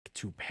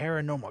to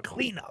Paranormal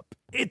Cleanup.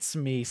 It's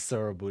me,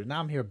 Sorobu, and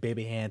I'm here with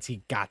Baby Hands.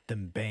 He got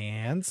them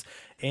bands.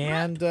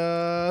 And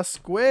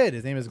Squid.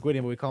 His name is Squid,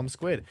 but we call him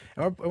Squid.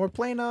 And we're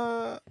playing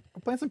some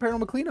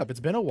Paranormal Cleanup.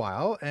 It's been a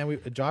while, and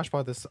Josh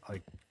bought this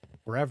like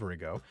forever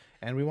ago,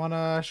 and we want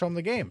to show him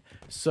the game.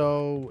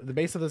 So the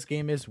base of this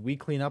game is we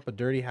clean up a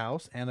dirty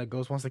house, and a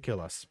ghost wants to kill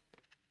us.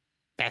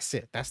 That's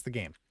it. That's the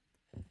game.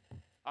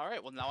 All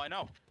right, well, now I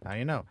know. Now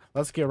you know.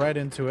 Let's get right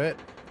into it.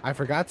 I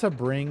forgot to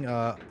bring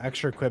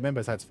extra equipment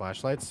besides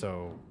flashlights,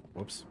 so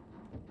whoops.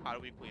 How do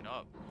we clean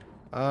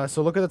up?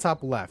 So look at the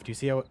top left. You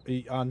see how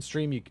on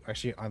stream you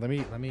actually let me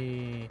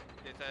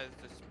It says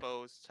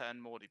dispose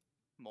 10 moldy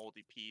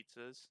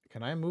pizzas.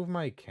 can I move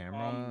my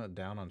camera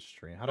down on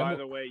stream? How do By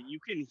the way, you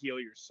can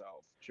heal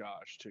yourself,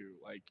 Josh, too.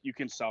 Like, you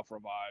can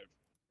self-revive.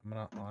 I'm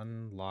gonna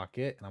unlock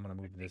it and I'm gonna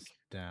move this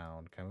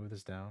down. Can I move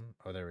this down?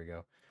 Oh, there we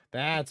go.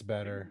 That's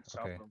better.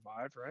 Okay.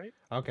 Self-revive, right?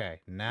 Okay.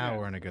 Now Yeah.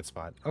 we're in a good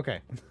spot. Okay.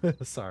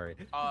 Sorry.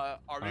 Are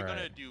we All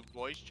gonna right. do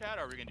voice chat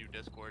or are we gonna do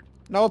Discord?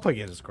 No, we'll play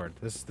Discord.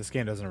 This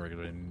game doesn't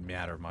really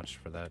matter much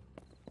for that.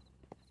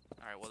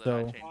 All right, well So-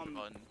 then I changed the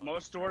button.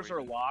 Most doors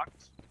are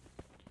locked,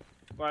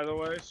 by the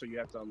way, so you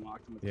have to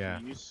unlock them with Yeah.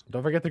 keys.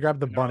 Don't forget to grab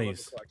the And now look at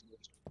bunnies.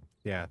 collectibles.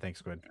 Yeah, thanks,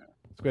 Squid. Yeah.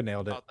 Squid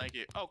nailed it. Oh, thank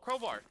you. Oh,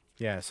 crowbar.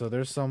 Yeah, so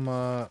there's some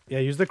yeah,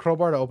 use the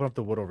crowbar to open up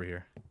the wood over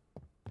here.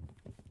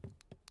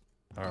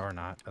 Or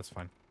not, that's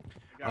fine.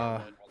 I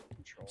gotta learn all the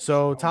controls.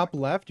 So Oh top my-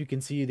 left, you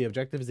can see the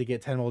objective is to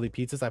get 10 moldy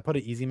pizzas. I put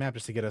an easy map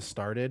just to get us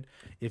started.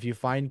 If you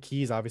find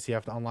keys, obviously you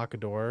have to unlock a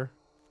door.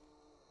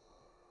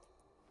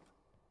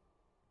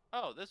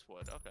 Oh, this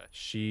wood. Okay.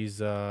 She's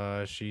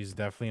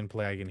definitely in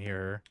play. I can hear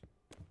her.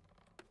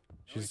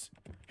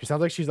 She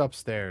sounds like she's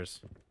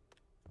upstairs.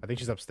 I think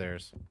she's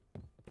upstairs.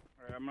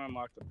 Alright, I'm gonna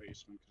unlock the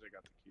basement because I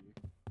got the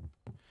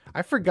key.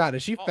 I forgot.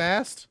 Is she Oh.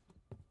 fast?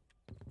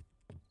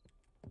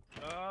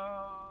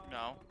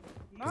 No.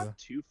 Not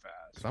too 'Cause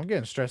fast. I'm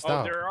getting stressed Oh,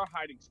 out. there are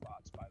hiding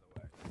spots, by the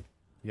way.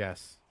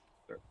 Yes.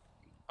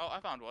 Oh, I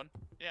found one.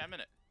 Yeah, I'm in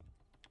it.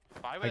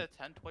 5 I- out of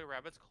 10 toy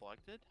rabbits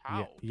collected? How?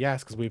 Yeah,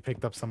 yes, because we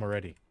picked up some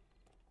already.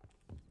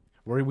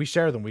 We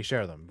share them. We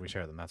share them.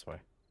 That's why.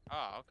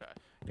 Oh, okay.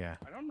 Yeah.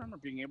 I don't remember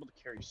being able to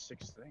carry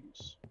 6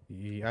 things.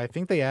 Yeah, I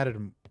think they added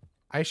 'em.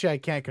 Actually, I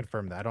can't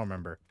confirm that. I don't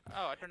remember.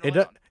 Oh, I turned It the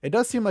light on. it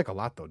does seem like a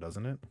lot though,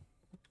 doesn't it?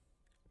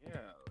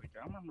 Yeah, like I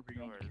don't remember being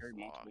able Door to is carry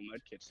multiple locked.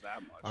 med kits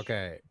that much.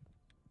 Okay.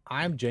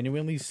 I'm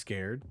genuinely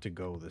scared to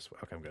go this way.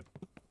 Okay, I'm good.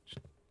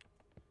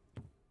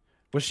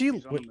 Was she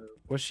She's on the move.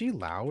 was she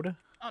loud?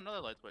 Oh, another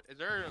light switch. Is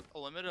there a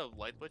limit of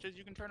light switches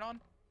you can turn on?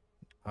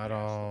 I Yes,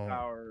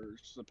 don't.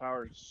 The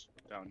power's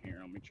down here.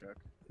 Let me check.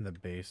 In the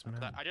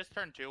basement. I just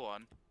turned 2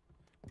 on.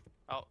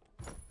 Oh,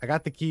 I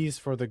got the keys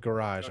for the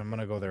garage. I'm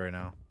gonna go there right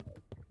now.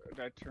 Did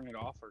I turn it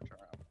off or turn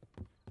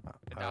it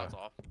on? now it's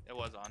off. It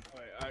was on.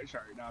 Wait,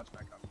 sorry, now it's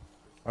back on.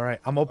 All right,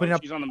 I'm opening Oh,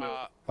 up. she's on the move.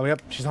 Oh,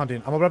 yep, she's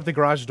hunting. I'm opening up the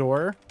garage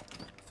door,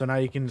 so now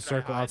you can I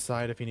circle hide?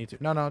 outside if you need to.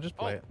 No, just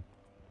play Oh. it.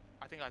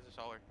 I think I just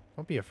saw her.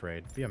 Don't be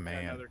afraid. Be a Got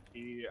man. Another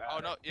key. Oh,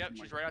 no. Yep, Yep,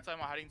 she's right outside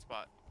my hiding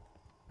spot.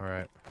 All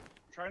right.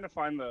 Trying to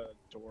find the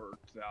door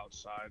to the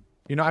outside.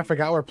 You know, I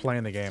forgot we're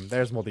playing the game.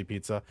 There's multi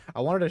pizza. I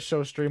wanted to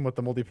show stream what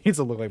the multi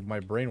pizza looked like. But my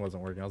brain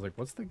wasn't working. I was like,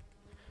 what's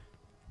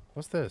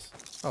this?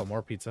 Oh,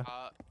 more pizza.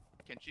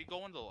 Can she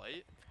go in the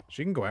light?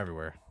 She can go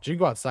everywhere. She can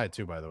go outside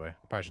too, by the way.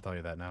 Probably should tell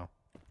you that now.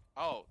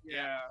 Oh,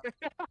 yeah.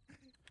 Yeah.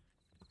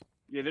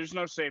 Yeah, there's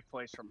no safe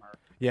place from her.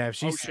 Yeah, if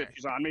Oh she's shit,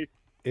 she's on me.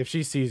 if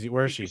she sees you,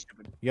 where is She's she?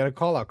 stupid. You gotta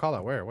call out. Call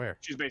out. Where?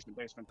 She's basement.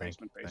 Thank-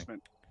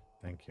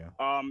 Thank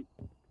you.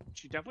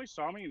 She definitely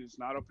saw me and is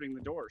not opening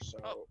the door. So,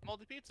 Oh,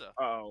 moldy pizza.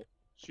 oh,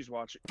 she's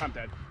watching. I'm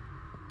dead.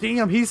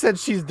 Damn, he said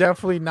she's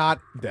definitely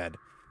not dead.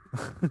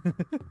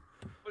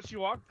 But she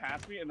walked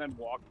past me and then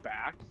walked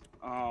back.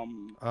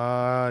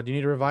 Do you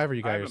need a revive or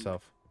you I got have a-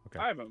 yourself? Okay.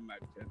 I have a med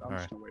kit. I'm Alright.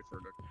 just gonna wait for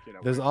her to get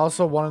out. There's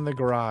also one in the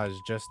garage,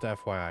 just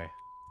FYI.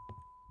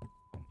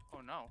 Oh,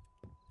 no.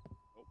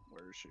 Oh,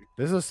 where is she?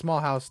 This is a small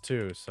house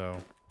too, so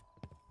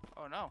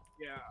Oh, no.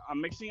 Yeah,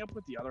 I'm mixing up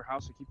with the other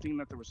house. I keep thinking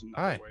that there was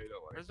another Hi. way to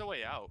like. Where's the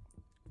way out?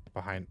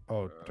 behind.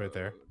 Oh, it's right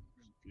there. There's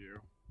a few.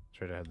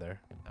 Straight ahead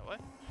there. That way?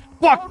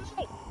 Fuck!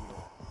 Oh,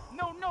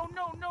 no!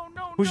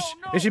 No, Who's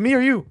no. is she? Me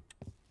or you?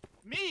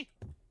 Me?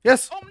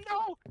 Yes. Oh,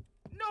 no!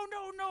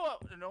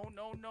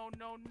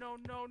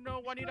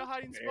 No. I need a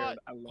hiding Scared. spot.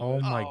 I love Oh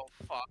it. my- Oh,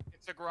 fuck.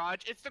 It's the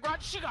garage. It's the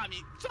garage. She got me.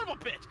 Son of a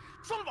bitch.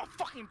 Son of a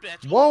fucking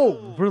bitch. Whoa!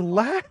 Oh.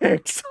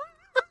 Relax.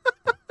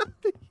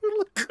 You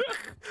look.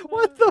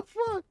 What the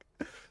fuck?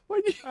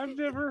 Why you I've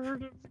never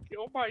heard of.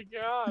 Oh my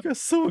god. got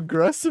so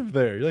aggressive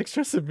there? You're like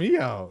stressing me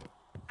out.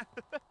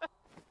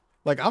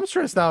 Like I'm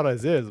stressed out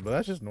as is, but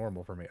that's just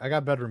normal for me. I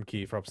got bedroom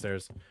key for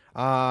upstairs.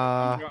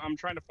 I'm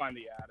trying to find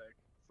the attic.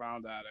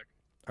 Found attic.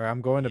 All right,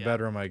 I'm going to Yeah.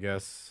 bedroom, I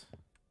guess.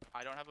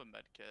 I don't have a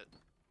med kit.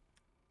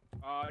 You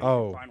can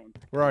Oh, find one.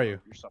 where are you?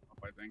 Yourself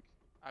up, I think.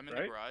 I'm in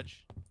Right? the garage.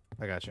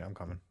 I got you. I'm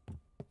coming.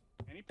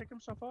 Can he pick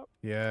himself up?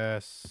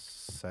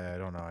 Yes. I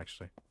don't know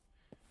actually.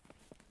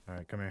 All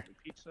right, come here.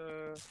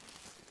 Pizza.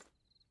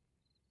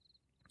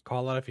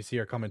 Call out if you see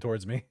her coming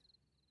towards me.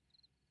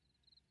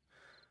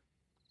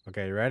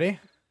 Okay, you ready?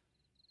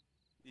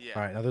 Yeah.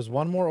 All right, now there's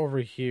one more over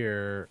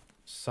here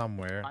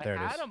somewhere. I There it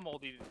had is. a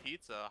moldy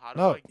pizza. How do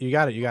No, I... you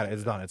got it. You got it.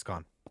 It's done. It's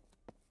gone.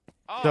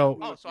 Oh,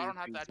 So- so I don't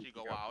have to actually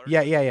go out. Or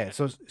Yeah, yeah,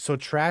 something? yeah. So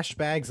trash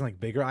bags and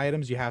like bigger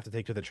items you have to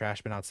take to the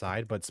trash bin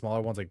outside, but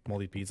smaller ones like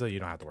moldy pizza you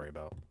don't have to worry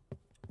about.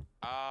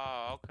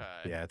 Oh,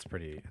 okay. Yeah, it's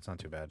not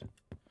too bad.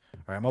 All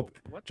right, I'm up.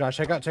 What the Josh,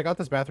 hell? check out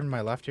this bathroom to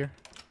my left here.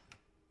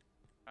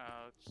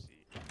 Let's see.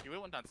 You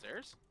went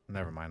downstairs?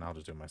 Never mind, I'll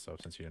just do it myself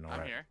since you didn't know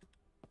I'm that. here.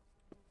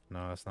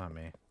 No, that's not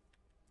me.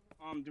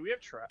 Do we have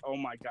trash? Oh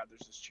my god,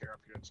 there's this chair up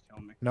here that's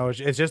killing me. No, it's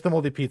just the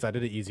moldy pizza. I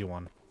did an easy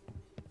one.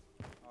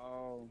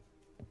 Oh.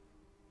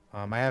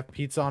 I have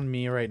pizza on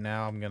me right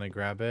now. I'm gonna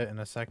grab it in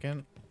a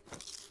second.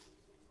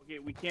 Okay,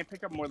 we can't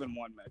pick up more than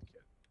one med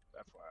kit.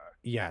 FYI.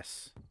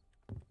 Yes.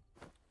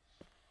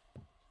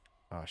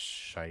 Oh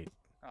shite.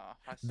 Oh,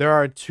 I see. There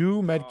are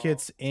 2 med Oh.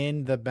 kits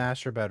in the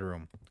master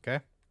bedroom. Okay.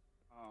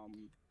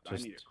 I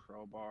Just- need a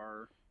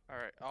crowbar. All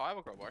right. Oh, I have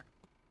a crowbar.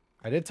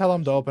 I did tell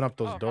him to open up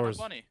those oh, I found a doors.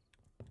 bunny.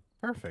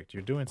 Perfect.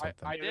 You're doing I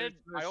something. did.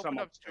 There's I some opened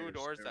up 2 upstairs,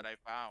 doors too. that I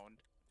found.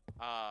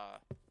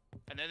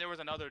 And then there was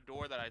another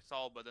door that I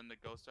saw, but then the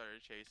ghost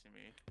started chasing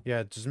me.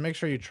 Yeah, just make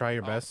sure you try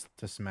your Oh. best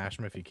to smash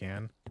them if you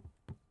can.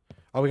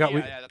 Oh, we got.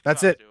 Yeah,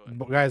 That's what I it, was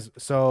doing. guys.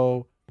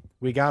 So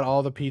we got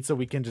all the pizza.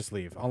 We can just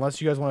leave, unless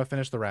you guys want to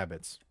finish the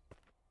rabbits.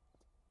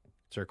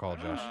 It's your call, I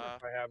don't know Josh.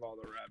 if I have all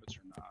the rabbits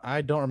or not.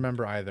 I don't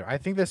remember either. I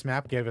think this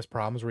map gave us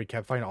problems where we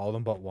kept finding all of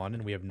them but one,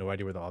 and we have no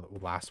idea where the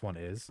last one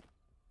is.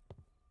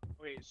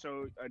 Okay,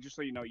 so just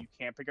so you know, you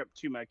can't pick up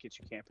 2 med kits.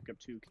 You can't pick up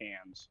 2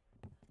 cans.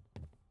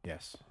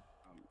 Yes.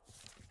 Um,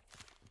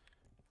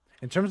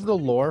 In terms of the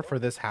lore for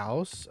this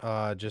house,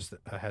 just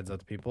a heads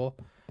up to people,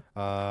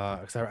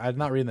 because I'm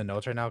not reading the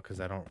notes right now because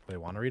I don't really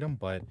want to read them,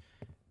 but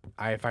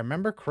if I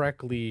remember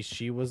correctly,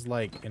 she was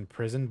like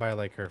imprisoned by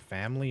like her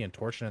family and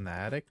tortured in the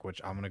attic, which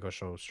I'm gonna go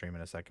show stream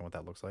in a second what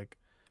that looks like.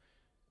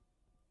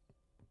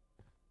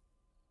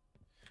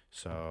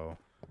 So,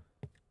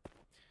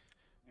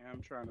 yeah,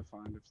 I'm trying to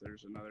find if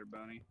there's another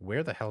bunny.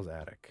 where the hell's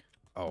attic?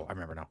 Oh, I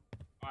remember now.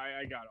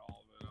 I got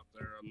all of it up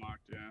there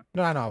unlocked. Yeah.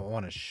 No, I know. I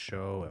want to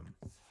show him.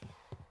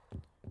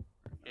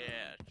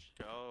 Yeah,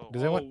 show.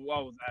 Does anyone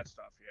that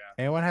stuff.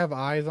 Yeah. anyone have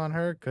eyes on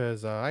her?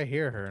 Cause I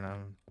hear her and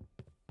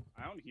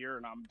I don't hear,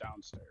 and I'm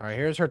downstairs. All right,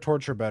 here's her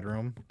torture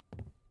bedroom.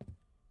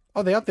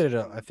 Oh, they updated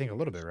it, I think, a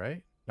little bit,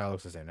 right? No, it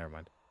looks the same. Never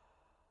mind.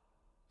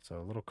 So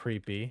a little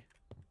creepy.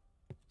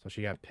 So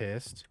she got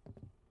pissed.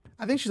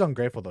 I think she's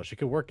ungrateful though. She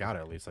could work out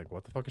at least. Like,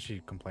 what the fuck is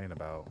she complaining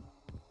about?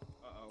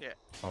 Uh-oh. Yeah.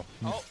 Oh,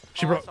 Oh,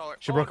 she I broke. saw her.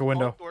 She broke a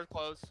window. Door's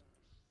closed.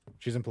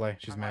 She's in play.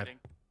 She's I'm mad. hiding.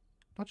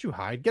 Don't you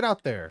hide. Get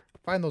out there.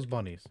 Find those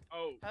bunnies.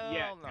 Oh, Hell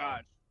yeah, no.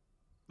 God.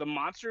 The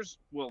monsters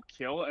will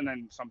kill and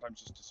then sometimes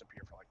just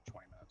disappear for like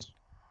 20 minutes.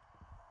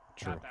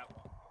 True. Not that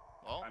long.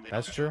 Well, I mean, they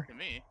That's don't true. look at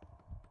me.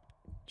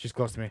 She's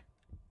close to me.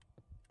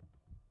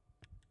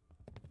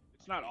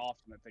 It's not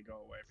often that they go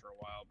away for a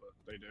while, but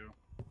they do.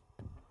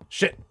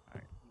 Shit.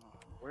 Alright, come on.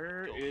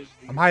 Where is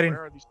the, I'm hiding.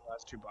 Where are these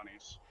last 2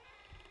 bunnies?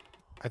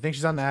 I think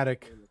she's on the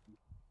attic.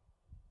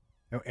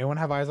 Anyone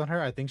have eyes on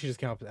her? I think she just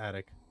came up the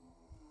attic.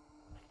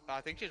 I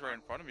think she's right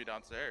in front of me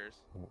downstairs.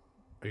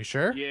 Are you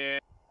sure? Yeah,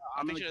 I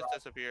I'm think gonna she just drop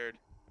disappeared.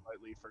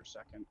 slightly for a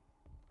second.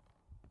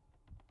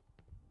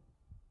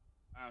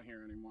 I don't hear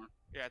her anymore.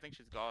 Yeah, I think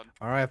she's gone.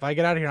 All right. If I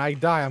get out of here and I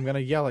die, I'm gonna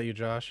yell at you,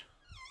 Josh.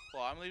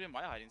 Well, I'm leaving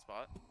my hiding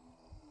spot.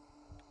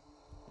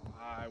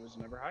 I was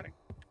never hiding.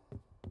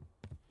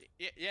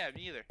 Yeah,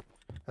 me either.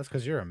 That's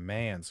because you're a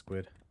man,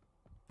 Squid.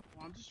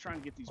 Well, I'm just trying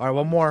to get these. All right,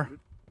 one bunnies, more. dude.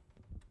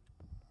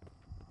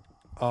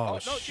 Oh,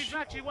 no, she's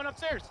not. She went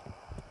upstairs.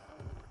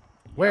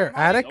 Where? Nope.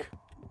 Attic?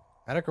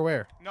 Attic or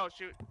where? No,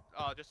 she.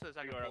 Just to the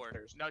second are floor.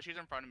 upstairs. No, she's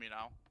in front of me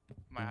now.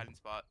 My hiding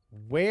spot.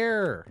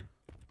 Where?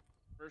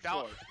 First Down-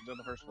 floor. She's on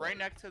the first floor. Right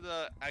next to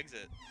the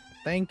exit.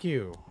 Thank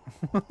you.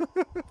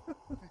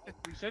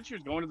 You said she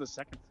was going to the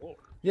 2nd floor.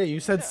 Yeah, you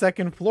said Yeah.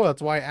 second floor.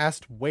 That's why I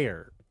asked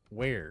where.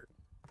 Where?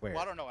 Well,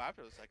 I don't know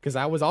after the second. Because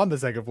I was on the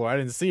second floor. I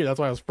didn't see her. That's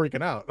why I was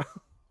freaking out.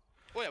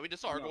 Well, yeah, we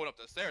just saw her No. going up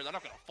the stairs. I'm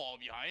not gonna fall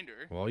behind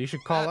her. Well, you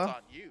should call That's out.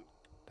 on you.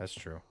 That's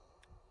true.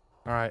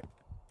 All right.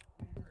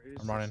 Where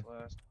is I'm running. this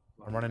last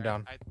I'm running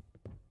down.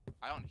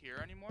 I don't hear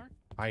her anymore.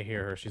 I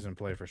hear her. She's in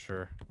play for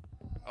sure.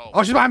 Oh,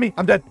 Oh, she's behind me.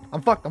 I'm dead.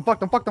 I'm fucked. I'm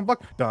fucked. I'm fucked. I'm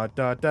fucked. Da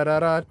da da da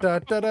da da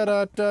da da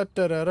da da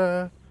da da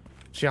da.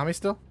 She on me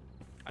still?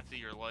 I see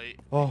your light.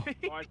 Oh,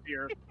 Oh, I see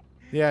her.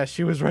 yeah.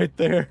 She was right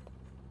there.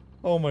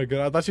 Oh my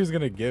god. I thought she was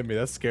gonna get me.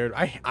 That's scared.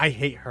 I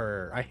hate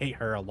her. I hate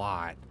her a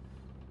lot.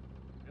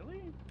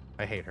 Really?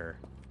 I hate her.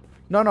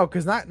 No,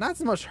 cause not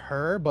so much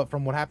her, but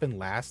from what happened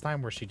last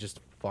time where she just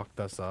fucked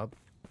us up.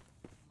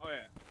 Oh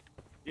yeah.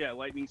 Yeah,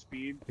 lightning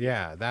speed.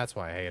 Yeah, that's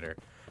why I hate her.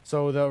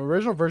 So the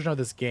original version of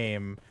this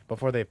game,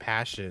 before they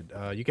patched it,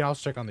 you can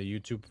also check on the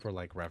YouTube for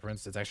like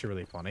reference. It's actually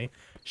really funny.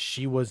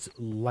 She was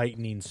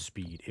lightning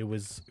speed. It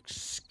was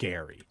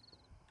scary.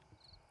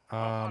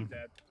 I'm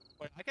dead.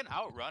 Wait, I can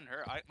outrun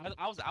her.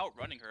 I was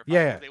outrunning her. If Yeah,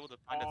 I yeah. was able to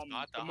find a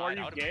spot to the more hide,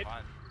 you I would've been get-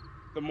 fine.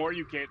 The more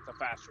you get, the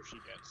faster she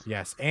gets.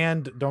 Yes,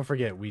 and don't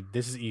forget,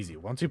 this is easy.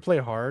 Once you play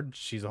hard,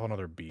 she's a whole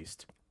nother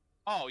beast.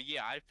 Oh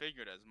yeah, I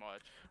figured as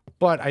much.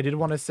 But I did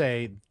want to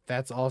say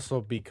that's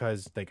also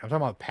because like I'm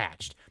talking about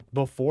patched.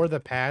 Before the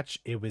patch,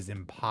 it was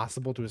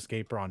impossible to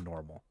escape her on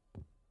normal.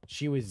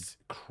 She was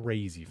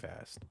crazy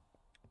fast.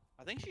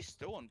 I think she's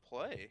still in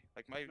play.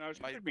 Like No,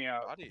 she my took me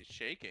out. body is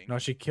shaking. No,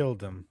 she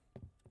killed him.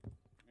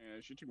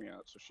 Yeah, she took me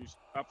out. So she's.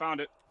 I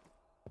found it.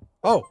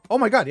 Oh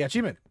my God! Yeah,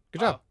 achievement. Good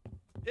job. Oh.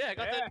 Yeah, I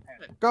got Yeah.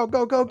 that. Go,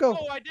 go, go, go.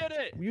 Oh, I did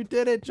it. You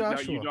did it, No,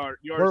 Joshua. you don't.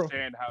 You We're-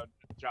 understand how,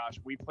 Josh?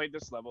 We played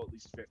this level at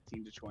least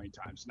 15 to 20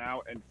 times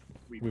now, and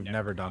We've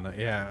never done it.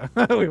 Yeah,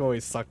 we've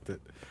always sucked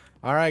it.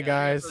 All right,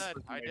 Yeah, like guys. said,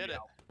 I did it.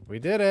 We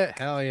did it.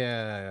 Hell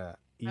yeah.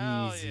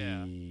 Hell Easy.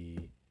 yeah.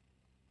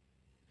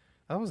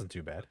 That wasn't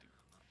too bad.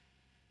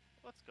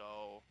 Let's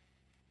go.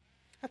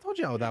 I told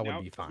you that Now,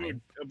 would be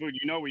fine. Abud,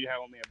 you know we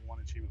only have one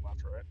achievement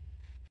left, right?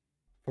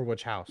 For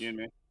which house? You and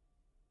me.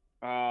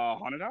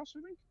 Haunted house,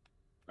 I think.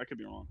 I could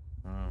be wrong.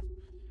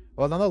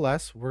 Well,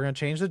 nonetheless, we're gonna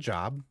change the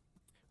job.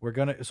 We're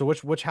gonna. So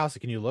which house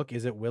can you look?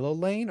 Is it Willow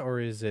Lane or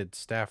is it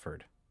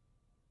Stafford?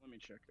 Let me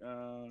check.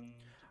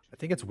 I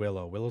think it's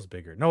Willow. Willow's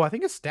bigger. No, I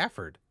think it's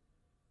Stafford.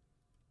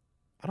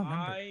 I don't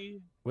remember.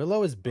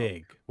 Willow is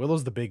big.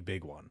 Willow's the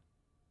big one.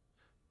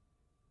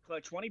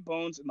 Collect 20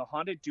 bones in the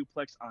haunted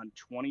duplex on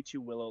 22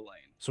 Willow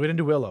Lane. So we didn't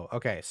do Willow.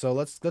 Okay, so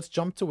let's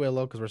jump to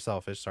Willow because we're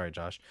selfish. Sorry,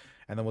 Josh.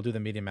 And then we'll do the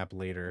medium map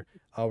later.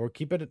 We're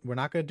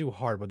not gonna do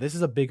hard, but this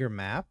is a bigger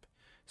map,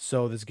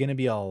 so there's gonna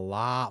be a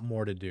lot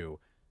more to do,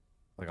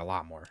 like a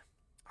lot more.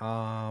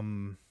 How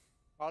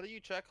do you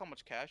check how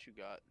much cash you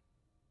got?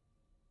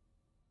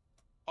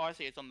 Oh, I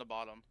see. It's on the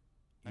bottom.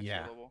 Next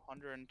Yeah. level,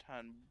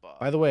 110 bucks.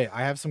 By the way,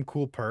 I have some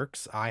cool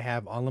perks. I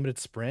have unlimited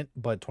sprint,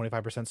 but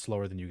 25%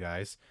 slower than you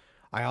guys.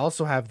 I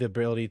also have the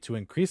ability to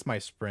increase my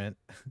sprint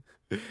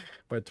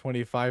by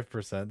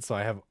 25%, so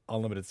I have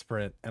unlimited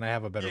sprint, and I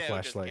have a better Yeah, we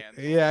just flashlight.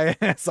 cancel.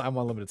 Yeah, so I'm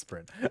unlimited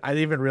sprint. I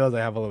didn't even realize I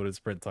have unlimited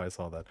sprint until I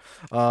saw that.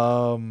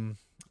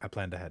 I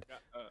planned ahead.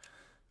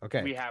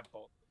 Okay. We have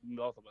both.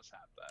 Both of us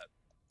have that.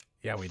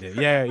 Yeah, we did.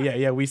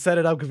 Yeah. We set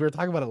it up because we were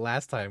talking about it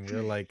last time. We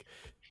were like,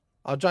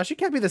 "Oh, Josh, you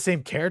can't be the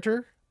same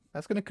character.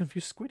 That's gonna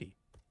confuse Squiddy."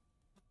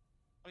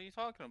 What are you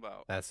talking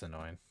about? That's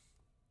annoying.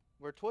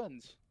 We're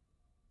twins.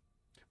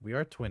 We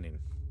are twinning.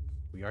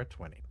 We are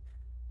twinning.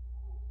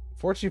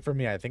 Fortunately for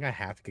me, I think I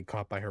have to get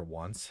caught by her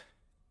once,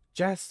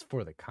 just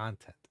for the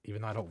content,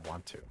 even though I don't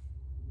want to.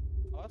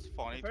 Oh, that's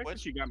funny. The fact that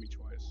Twitch. she got me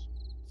twice.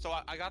 So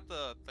I got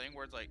the thing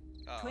where it's like,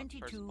 first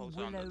 22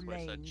 posted on the Willow Twitch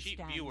said Lane cheap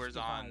stands viewers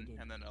on, divided.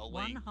 and then a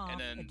One link, half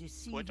and a then Twitch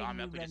deceivingly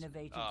automatically just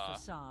renovated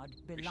facade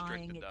belying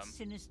restricted its them.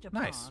 sinister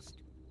Nice. past.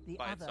 The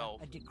by other,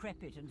 itself. a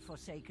decrepit and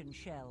forsaken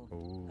shell.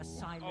 Ooh. A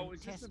silent Oh, is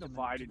this the testament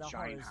divided to the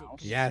giant horrors it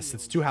house? Yes, it's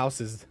conceals. two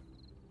houses.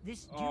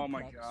 This Oh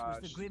my duplex was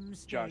gosh. the grim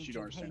Josh, you stage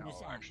don't of understand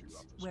heinous how actually acts,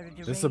 rough this where a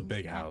was. This is a deranged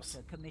big house.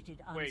 actor committed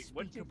Wait,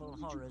 what unspeakable did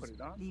you horrors, put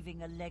it on?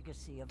 leaving a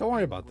legacy of Don't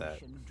worry about anguish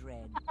that. and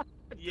dread.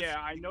 Yeah,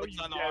 I know It's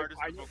you. on the yeah,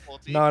 hardest I,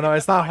 difficulty. No,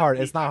 it's not hard.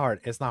 It's not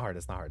hard. It's not hard.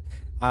 It's not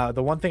hard.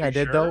 The one thing I You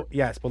did sure? though,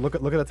 yes, but look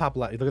at the top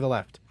left. Look at the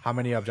left. How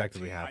many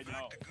objectives we I have?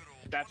 know.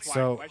 That's why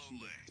So, I questioned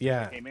it.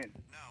 yeah. I came in.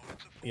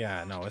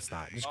 Yeah, no, it's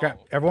not. Just Oh.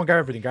 everyone grab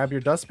everything. Grab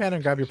your dustpan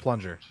and grab your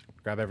plunger.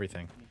 Grab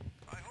everything.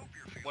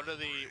 What do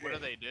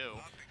they do?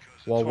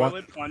 Well,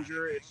 Toilet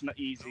plunger, it's not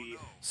easy.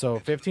 So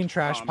 15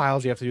 trash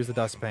piles, you have to use the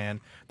dustpan.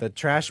 The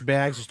trash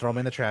bags, just throw them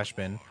in the trash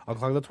bin.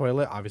 Unclog the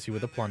toilet, obviously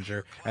with a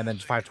plunger, and then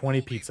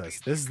 520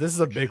 pizzas. This is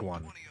a big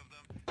one.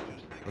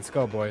 Let's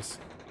go, boys.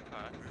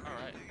 All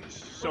right. So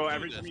Let's do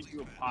every time you this.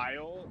 do a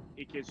pile,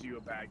 it gives you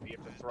a bag that you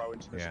have to throw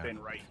into the Yeah. spin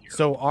right here.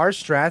 So our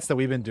strats that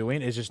we've been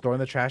doing is just throwing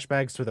the trash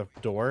bags through the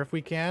door if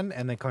we can,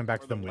 and then coming back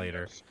Or to the them later.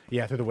 windows.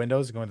 Yeah, through the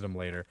windows, going to them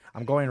later.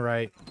 I'm going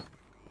right.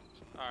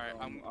 All right.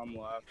 I'm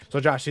left. So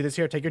Josh, see this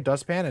here? Take your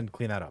dustpan and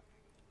clean that up.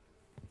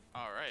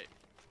 All right.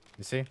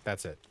 You see?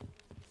 That's it.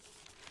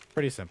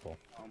 Pretty simple.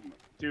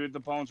 Dude, the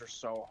bones are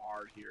so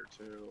hard here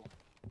too.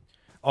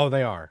 Oh,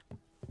 they are.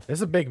 This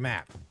is a big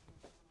map.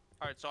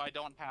 All right. So I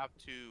don't have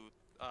to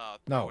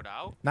No. throw it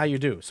out. Now you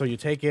do. So you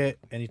take it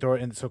and you throw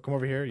it in. So come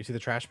over here. You see the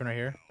trash bin right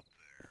here?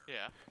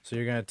 Yeah. So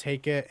you're going to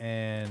take it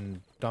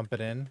and dump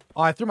it in.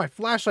 Oh, I threw my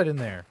flashlight in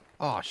there.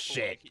 Oh, Cool,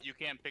 shit. You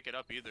can't pick it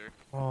up either.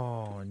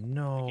 Oh,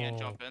 no. You can't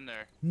jump in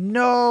there.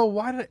 No.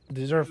 Why did I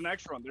deserve... There's an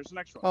extra one. There's an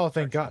extra one. Oh, There's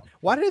thank extra God.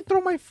 Why did it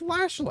throw my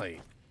flashlight?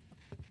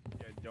 one.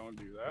 Yeah, don't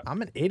do that.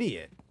 I'm an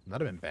idiot.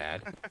 That'd have been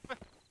bad.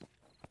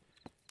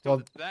 So Well-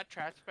 did that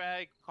trash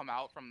bag come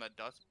out from the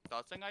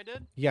dusting I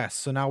did? Yes.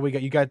 So now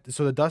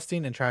so the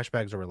dusting and trash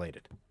bags are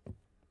related.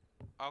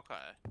 Okay.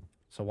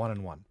 So 1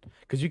 and 1.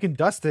 Because you can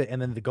dust it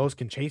and then the ghost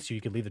can chase you.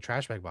 You can leave the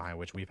trash bag behind,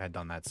 which we've had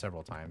done that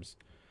several times.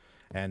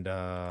 And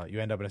you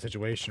end up in a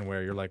situation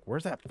where you're like,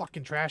 where's that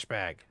fucking trash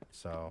bag?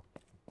 So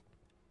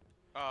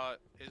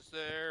Is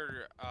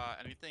there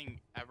anything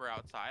ever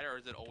outside, or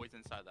is it always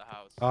inside the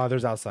house?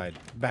 there's outside.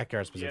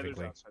 Backyard Yeah, there's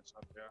specifically. outside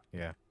stuff.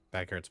 Yeah.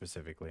 Backyard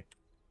specifically.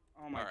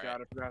 Oh my Alright.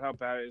 god, I forgot how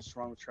bad it is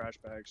wrong with trash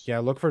bags. Yeah,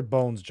 look for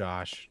bones,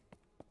 Josh.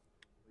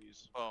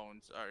 Please.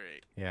 Bones. All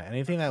right. Yeah,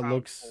 anything that Found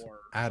looks 4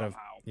 out of...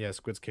 somehow. Yeah,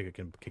 squid's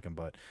kicking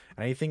butt.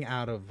 Anything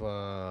out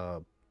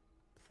of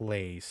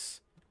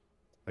place,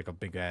 like a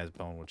big ass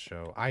bone would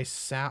show. I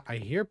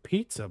hear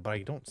pizza, but I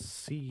don't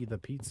see the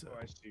pizza. Oh,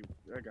 I see.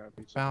 I got a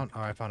pizza. Found.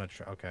 Oh, I found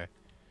okay.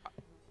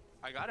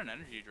 I got an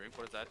energy drink.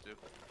 What does that do?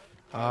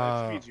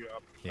 That speeds you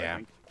up. yeah. I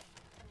think.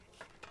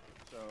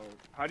 So,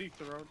 how do you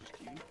throw? Just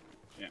key?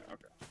 Yeah.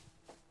 Okay.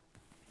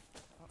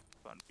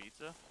 Found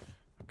pizza.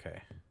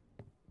 Okay.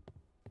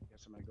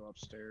 Guess I'm gonna go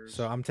upstairs.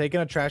 So I'm taking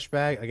a trash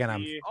bag again.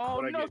 Oh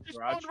What I no! get, She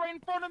garage? spawned right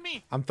in front of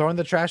me. I'm throwing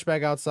the trash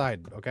bag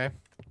outside. Okay.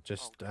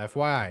 Just Oh,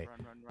 FYI.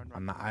 Run,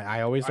 I'm not.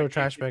 I always throw I can't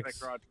trash use that bags.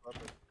 garage with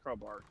a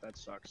crowbar. That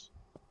sucks.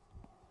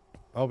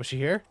 Oh, was she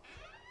here?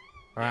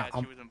 All right.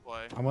 Yeah, she was in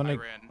play. I'm gonna- I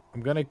ran.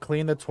 I'm gonna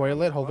clean the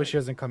toilet. Hopefully she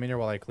doesn't come in here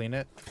while I clean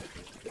it.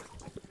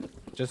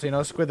 Just so you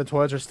know, Squid, the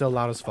toilets are still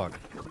loud as fuck.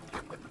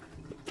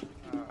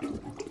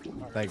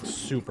 Like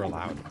super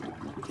loud.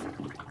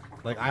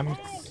 Like I'm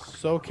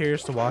so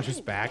curious to watch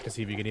this back to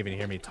see if you can even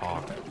hear me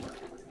talk.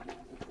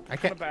 I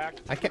can't. Back.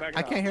 I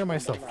can't hear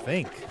myself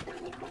think.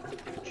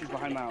 She's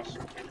behind the house.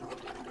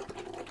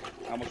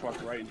 I almost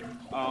walked right into her.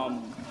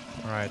 All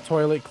right,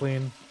 toilet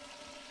clean.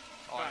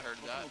 Oh, I heard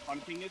that. The fun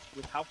thing is,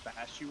 with how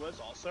fast she was,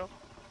 also,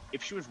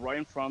 if she was right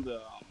in front of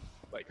the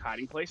like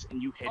hiding place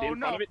and you hit Oh, in front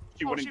no. of it,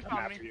 she Oh, wouldn't she come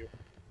found after me. you.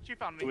 She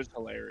found me. It was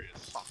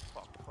hilarious. Fuck,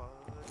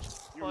 fudge.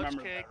 You Fudge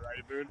remember cake. that,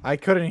 right, dude? I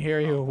couldn't hear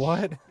you. Oh,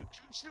 What?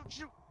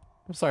 Shoot.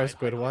 I'm sorry, I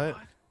Squid. know, What?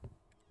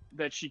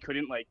 That she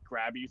couldn't like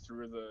grab you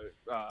through the.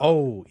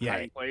 Oh yeah,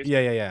 hiding place?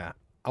 yeah.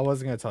 I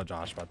wasn't gonna tell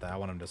Josh about that. I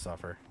want him to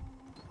suffer.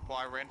 Well,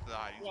 I ran to the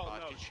hiding Well,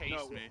 spot. no, She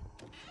chased no. me.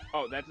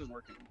 Oh, that doesn't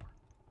work anymore.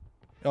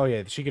 Oh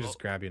yeah, she could just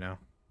grab you now.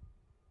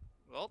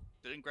 Well,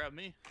 didn't grab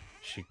me,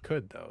 She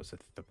could though. Is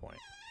the point?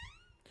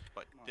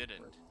 but Come on, didn't.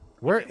 Squid.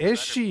 Where That's a is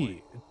better she?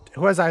 point.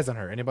 Who has eyes on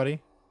her?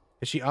 Anybody?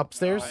 Is she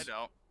upstairs? I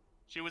don't.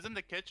 She was in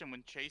the kitchen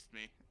when chased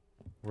me.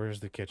 Where's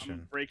the I'm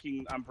kitchen?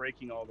 breaking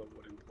all the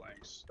wooden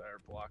planks that are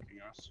blocking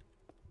us.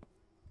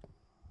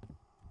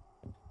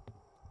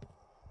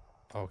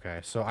 Okay,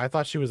 so I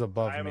thought she was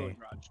above I have a me.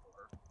 garage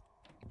door.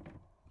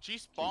 She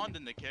spawned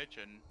in the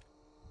kitchen.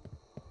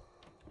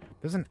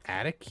 There's an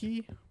attic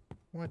key?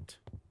 What?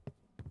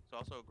 It's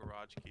also a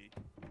garage key.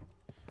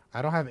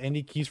 I don't have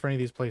any keys for any of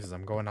these places.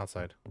 I'm going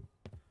outside.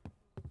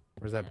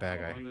 Where's that bag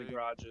One guy? of the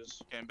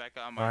garages. Getting back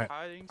on my Alright,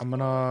 hiding I'm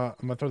spot.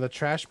 gonna throw the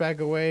trash bag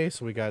away.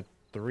 So we got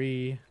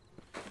 3.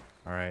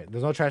 All right,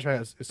 there's no trash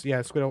bag.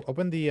 Yeah, Squid,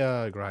 open the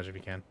garage if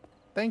you can.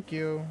 Thank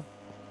you.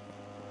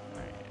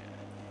 Alright.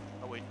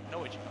 Oh wait, no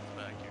way she comes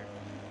back here.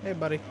 Hey,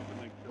 buddy.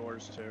 Open the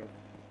doors too.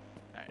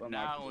 Alright, Well,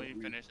 now not we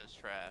completely. finish this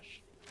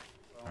trash.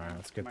 All right,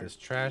 let's get My- this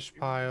trash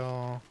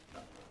pile.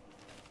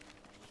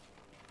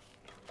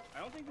 I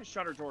don't think the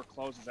shutter door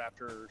closes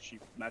after she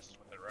messes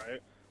with it,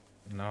 right?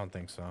 No, I don't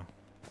think so.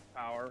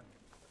 Power.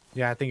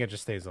 Yeah, I think it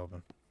just stays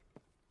open.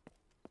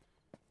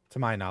 To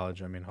my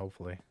knowledge, I mean,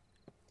 hopefully.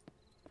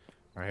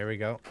 All right, here we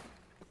go.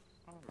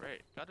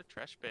 Alright, got a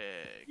trash bag.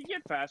 You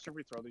get faster if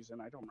we throw these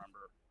in. I don't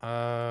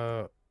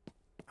remember.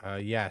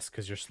 Yes,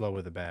 because you're slow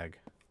with the bag.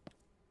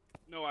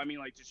 No, I mean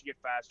like, does she get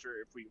faster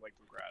if we like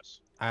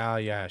progress?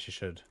 Yeah, she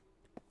should.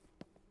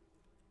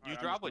 You Alright,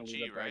 I'm drop just with gonna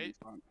G, leave that bag in right?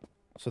 front.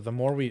 So the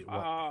more we, what?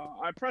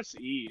 I press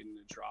E and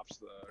it drops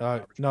the.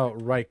 garbage No,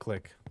 bag. right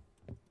click,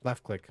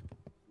 left click.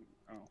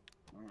 Oh,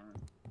 alright.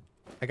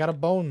 I got a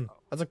bone.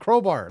 That's a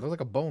crowbar. It looks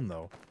like a bone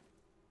though.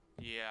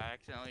 Yeah, I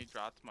accidentally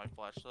dropped my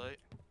flashlight.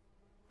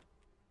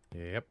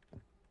 Yep.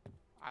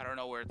 I don't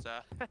know where it's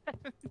at.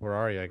 Where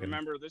are you? I can.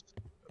 Remember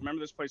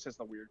this place has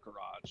the weird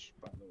garage,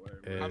 by the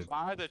way. It- I'm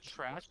by the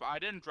trash, but I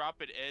didn't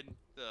drop it in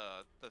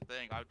the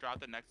thing. I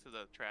dropped it next to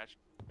the trash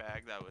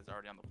bag that was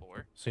already on the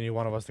floor. So you need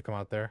one of us to come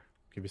out there,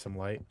 give you some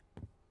light.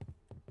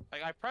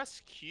 Like I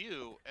pressed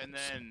Q and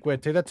then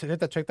Squid,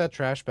 take that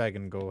trash bag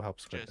and go help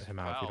Squid Just him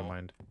out if you don't fell.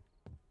 mind.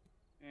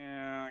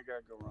 Yeah, I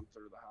gotta go run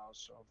through the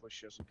house, so hopefully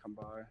she doesn't come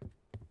by.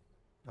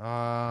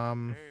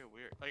 very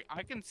weird. Like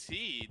I can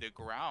see the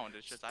ground.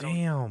 It's just I don't.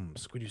 Damn,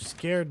 Squid, you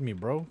scared me,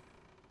 bro.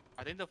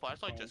 I think the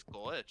flashlight just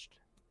glitched.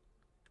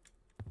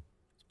 It's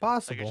Like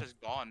possible. it's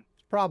just gone.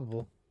 It's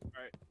probable.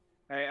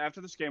 Hey,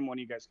 after this game, one of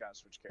you guys gotta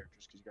switch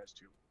characters because you guys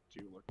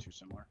do look too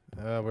similar.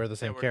 We're the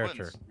same we're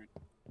character. twins.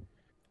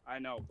 I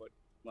know, but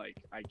like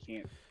I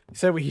can't. He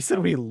said we Oh,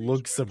 we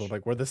look switch. similar.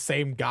 Like we're the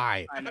same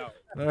guy. I know.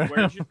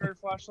 Where's your third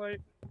flashlight?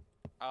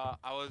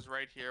 I was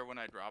right here when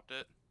I dropped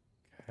it.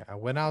 I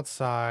went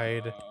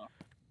outside. Uh,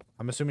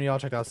 I'm assuming y'all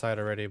checked outside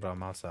already, but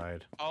I'm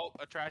outside. Oh,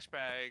 a trash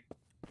bag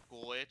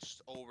glitched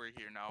over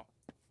here now.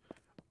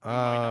 We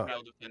might not be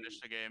able to finish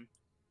the game.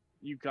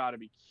 you gotta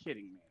be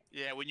kidding me.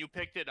 Yeah, when you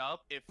picked it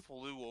up, it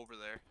flew over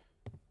there.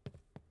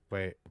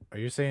 Wait, are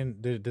you saying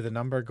did the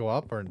number go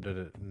up or did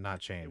it not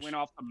It change? went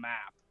off the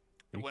map.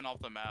 It went off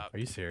the map. Are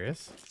you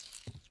serious?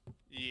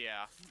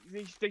 Yeah.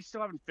 They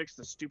still haven't fixed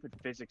the stupid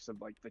physics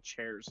of like the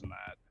chairs and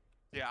that.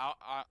 Yeah,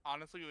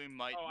 honestly, we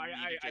might Oh,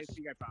 need to I just...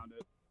 think I found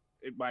it.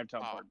 It might have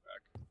teleported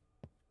back.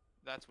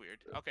 That's weird.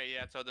 Okay,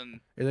 yeah, so then...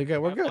 Is it good?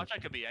 We're my good.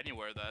 flashlight could be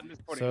anywhere I'm then.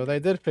 just putting So it- they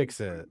did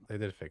fix it. They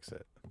did fix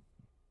it.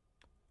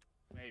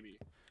 Maybe.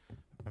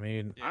 I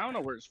mean, Yeah. I don't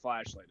know where his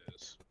flashlight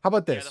is. how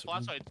about Yeah, this? the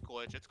flashlight's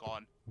glitch. It's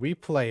gone. We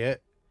play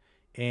it.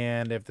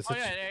 And if the Oh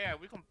yeah.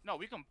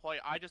 We can play.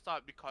 I just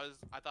thought because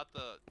I thought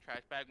the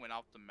trash bag went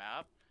off the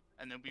map,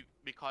 and then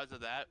because of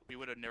that we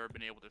would have never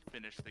been able to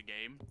finish the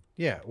game.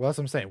 yeah, well, that's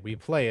what I'm saying. We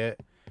play it,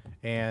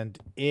 and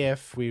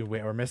if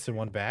we're missing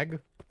one bag,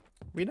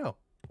 we know.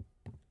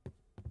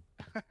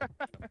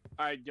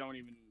 I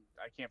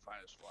can't find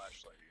his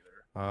flashlight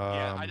either.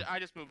 Yeah, I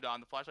just moved on.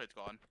 The flashlight's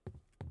gone.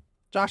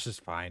 Josh is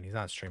fine. He's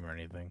not streaming or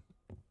anything.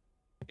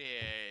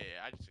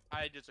 Yeah.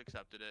 I just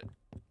accepted it.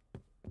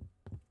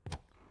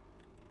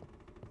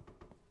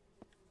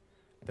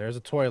 There's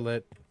a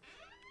toilet.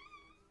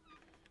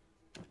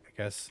 I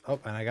guess. Oh,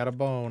 and I got a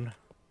bone.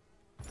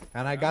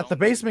 And I got the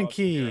basement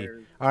key.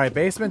 All right,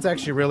 basement's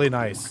actually really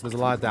nice. There's a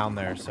lot down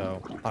there,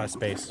 so a lot of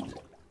space.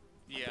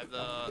 Yeah,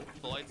 the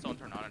lights don't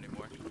turn on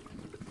anymore.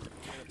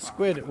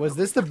 Squid, was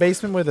this the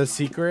basement with a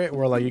secret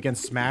where like you can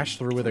smash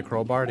through with a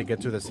crowbar to get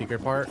to the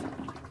secret part? Is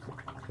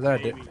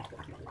that Maybe.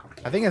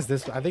 I think it's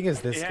this. I think it's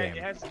this It game.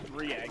 has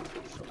 3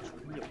 exits, so it's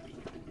really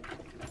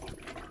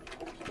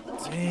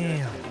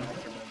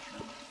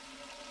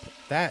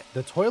Damn.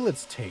 The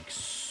toilets take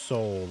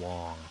so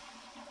long.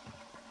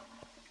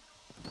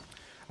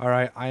 All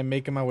right, I'm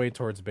making my way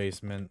towards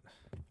basement.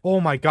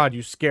 Oh my god,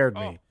 you scared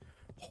me.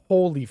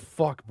 Holy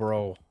fuck,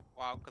 bro.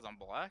 Wow, because I'm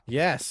black?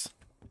 Yes.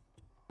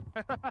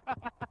 That's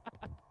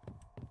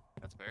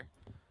fair.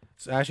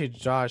 So actually,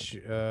 Josh,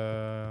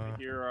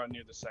 Here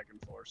near the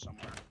 2nd floor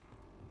somewhere.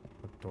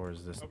 what door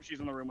is this? Hope she's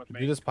in the room with Do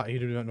me. this pile. You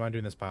do mind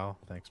doing this pile?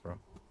 Thanks, bro.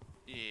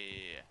 Yeah.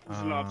 She's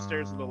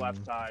upstairs to the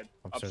left side.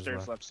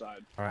 Upstairs Left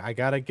side. All right, I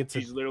gotta get to.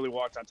 She's literally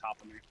walked on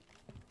top of me.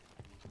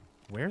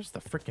 Where's the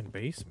freaking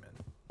basement?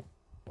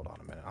 Hold on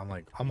a minute.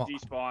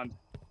 Despawned.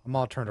 I'm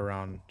all turned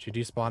around. She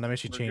despawned. I mean,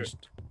 she We're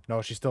changed.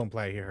 No, she's still in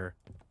play. I hear her.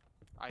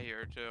 I hear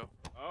her too.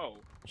 Oh.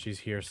 She's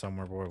here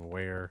somewhere, but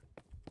where?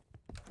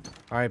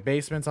 All right,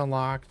 basement's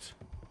unlocked.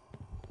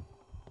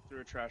 Threw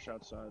a trash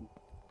outside.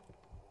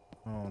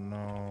 Oh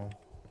no.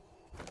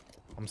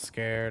 I'm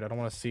scared. I don't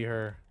want to see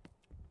her.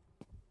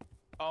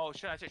 Oh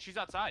shit! I said she's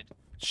outside.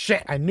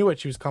 Shit! I knew it.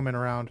 She was coming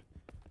around.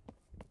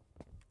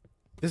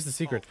 This is the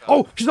secret.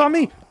 Oh, Oh, she's on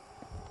me.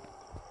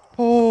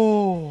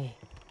 Oh.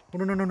 Oh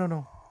no.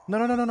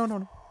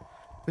 No.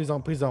 Please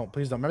don't.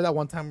 Remember that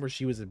one time where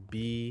she was a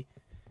bee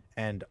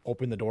and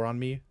opened the door on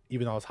me,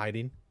 even though I was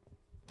hiding?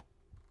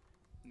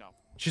 No.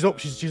 She's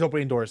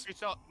opening doors.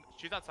 She's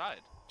outside.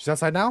 She's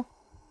outside now?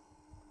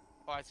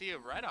 Oh, I see a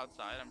red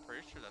outside. I'm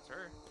pretty sure that's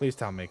her. Please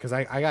tell me, because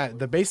I got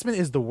the basement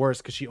is the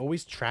worst because she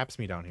always traps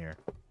me down here.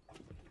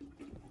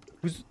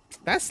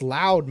 That's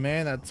loud,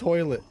 man. That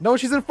toilet. No,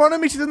 she's in front of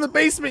me. She's in the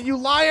basement. You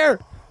liar.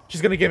 She's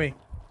gonna get me.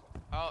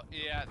 Oh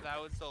yeah, that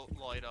was the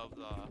light of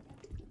the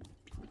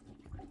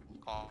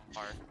car.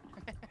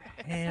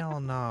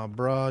 Hell nah,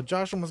 bro.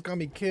 Josh almost got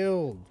me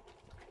killed.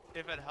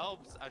 If it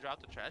helps, I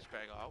dropped the trash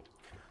bag out.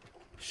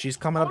 She's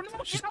coming up.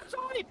 No, she's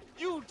outside!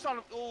 You son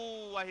of...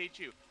 Oh, I hate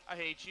you. I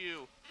hate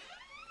you.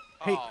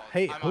 Hey, oh,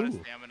 hey, I'm out of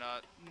who?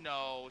 stamina.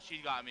 No, she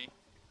got me.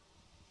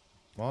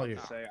 Well, you.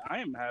 Say, I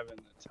am having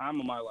the time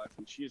of my life,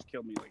 and she has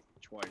killed me like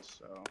twice.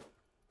 So.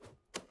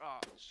 Oh,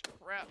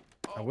 crap.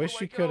 Oh, I wish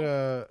where you do I could.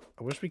 go?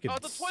 I wish we could. Oh,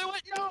 the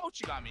toilet! No,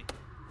 she got me.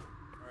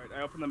 All right,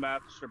 I opened the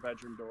master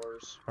bedroom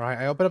doors. All right,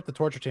 I opened up the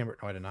torture chamber.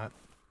 No, I did not.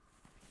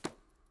 All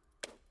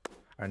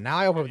right, now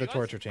I open Have up the you guys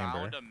torture chamber.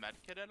 found a med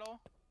kit at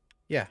all?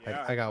 Yeah,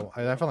 Yeah. I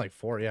found like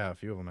 4. Yeah, a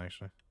few of them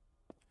actually.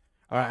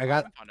 All right, I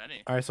haven't found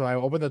any. All right, so I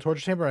opened the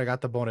torture chamber. I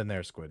got the bone in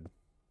there, Squid.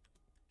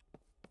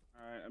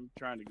 All right, I'm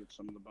trying to get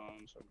some of the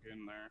bones. I'm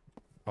getting there.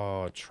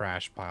 Oh,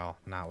 trash pile.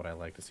 Not what I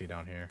like to see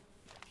down here.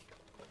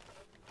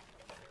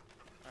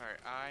 Alright,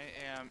 I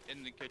am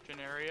in the kitchen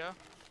area.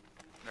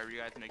 Whenever you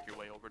guys make your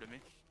way over to me.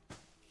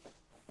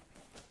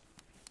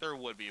 There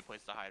would be a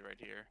place to hide right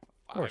here.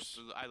 Of course.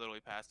 I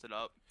literally passed it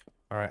up.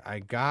 All right, I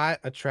got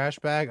a trash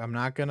bag. I'm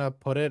not gonna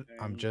put it.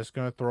 I'm just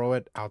gonna throw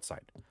it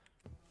outside.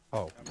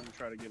 Oh. I'm gonna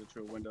try to get it to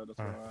a window to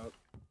throw out.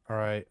 All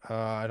right.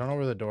 I don't know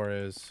where the door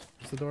is.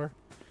 What's the door?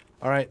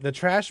 All right. The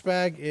trash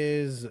bag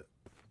is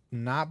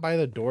not by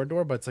the door,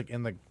 but it's like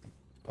in the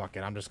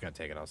bucket. I'm just gonna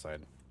take it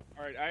outside.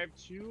 All right, I have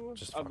 2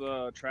 Just of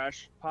the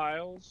trash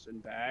piles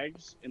and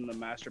bags in the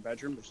master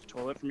bedroom. There's a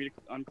toilet for me to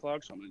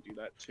unclog, so I'm gonna do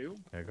that too.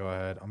 Yeah, go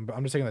ahead. I'm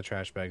just taking the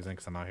trash bags in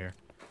because I'm out here.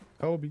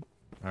 Kobe.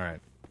 All right.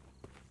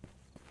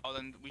 Oh,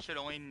 then we should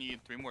only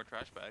need 3 more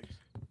trash bags.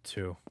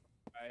 2.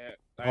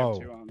 I have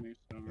 2 on me,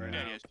 so right Yeah,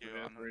 now he has it's 2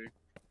 3. on him.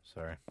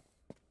 Sorry.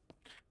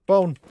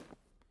 Bone.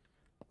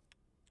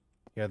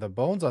 Yeah, the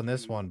bones on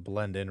this one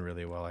blend in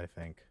really well, I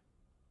think.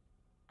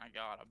 I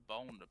got a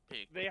bone to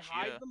pick. They with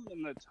hide ya. them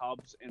in the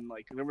tubs, and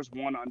like there was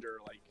one under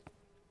like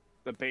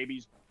the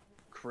baby's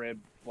crib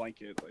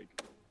blanket.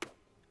 Like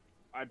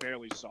I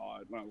barely saw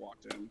it when I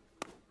walked in.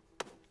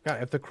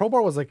 God, if the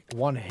crowbar was like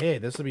one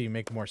hit, this would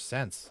make more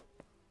sense.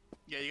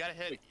 Yeah, you gotta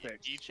hit Quick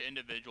fix. each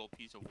individual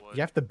piece of wood.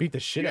 You have to beat the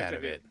shit You have out to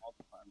of hit it.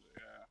 multiple times,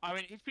 yeah. I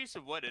mean, each piece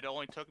of wood, it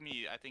only took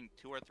me, I think,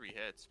 2 or 3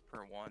 hits per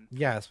one.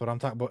 Yes, but I'm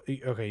talking about.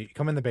 Okay,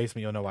 come in the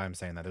basement. You'll know why I'm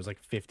saying that. There's like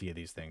 50 of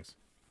these things.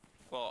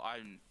 Well,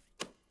 I'm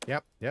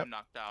Yep. I'm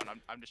knocked down.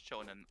 I'm just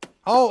chilling in.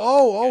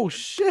 Oh, kitchen.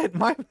 shit.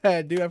 My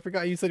bad, dude. I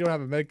forgot you said you don't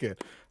have a medkit.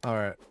 All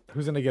right.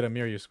 Who's going to get him?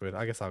 Me or you, Squid?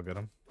 I guess I'll get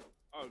him.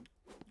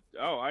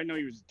 Oh, I know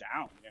he was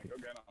down. Yeah, go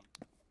get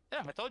him.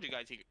 Yeah, I told you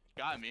guys he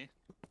got me.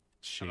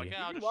 She. I'm like,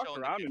 yeah, I'll You can just walk chill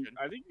in the around and kitchen.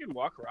 I think you can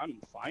walk around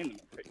and find them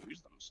and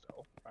use them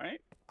still, right?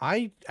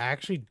 I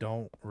actually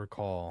don't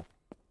recall.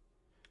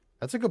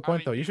 That's a good I point,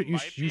 mean, though. you You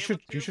might be able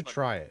to, should but-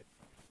 try it.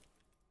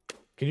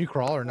 Can you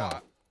crawl or no?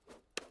 Well,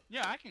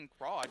 yeah, I can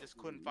crawl. I just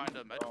couldn't find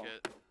a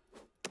medkit.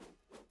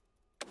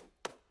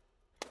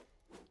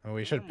 Oh,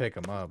 we should pick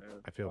him up.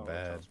 I feel Oh, it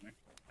bad, tells me.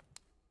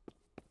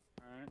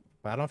 Alright.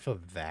 but I don't feel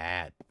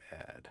that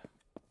bad.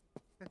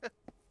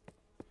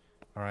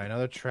 All right,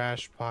 another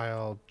trash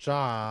pile.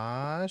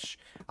 Josh,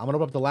 I'm gonna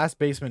open up the last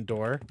basement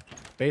door.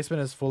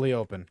 Basement is fully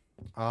open.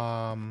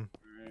 Alright.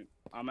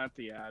 I'm at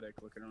the attic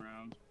looking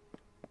around.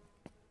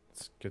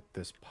 Let's get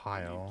this Any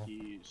pile.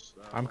 keys,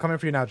 though. I'm coming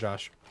for you now,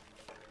 Josh.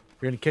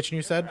 You're in the kitchen,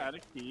 you said?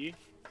 Attic key.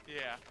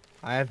 Yeah.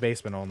 I have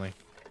basement only.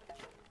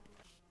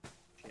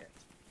 Shit.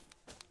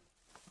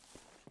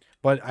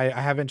 But I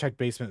haven't checked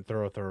basement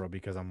thorough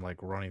because I'm like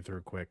running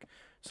through quick.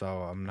 So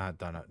I'm not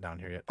done down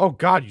here yet. Oh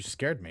God, you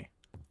scared me.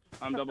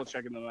 I'm double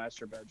checking the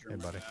master bedroom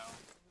Hey, buddy. right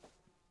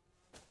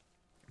now.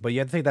 But you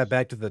have to take that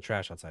back to the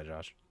trash outside,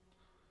 Josh.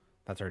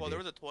 That's our Well, deal. there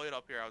was a toilet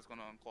up here I was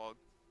gonna unclog.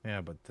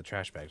 Yeah, but the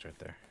trash bag's right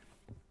there.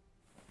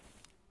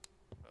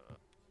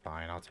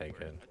 Fine, I'll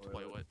take it. A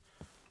toilet.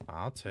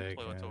 I'll take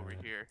Toilet's it. over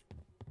here.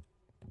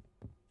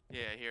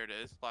 Yeah, here it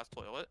is. Last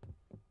toilet.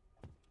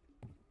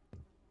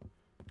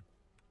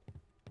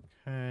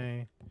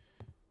 Okay.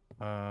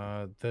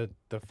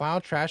 The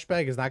final trash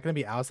bag is not gonna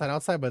be outside,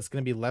 but it's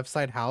gonna be left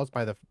side house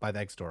by the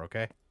X door.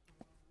 Okay.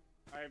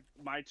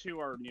 My two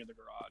are near the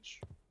garage.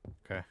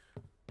 Okay.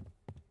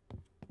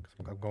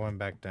 I'm going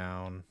back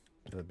down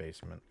to the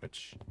basement,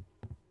 which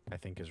I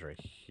think is right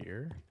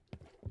here.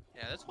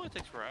 Yeah, this toilet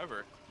takes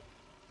forever.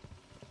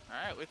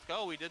 Alright, let's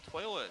go. We did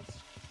toilets.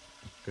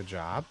 Good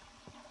job.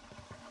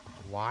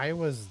 Why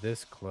was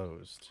this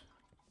closed?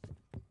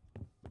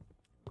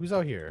 Who's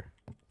out here?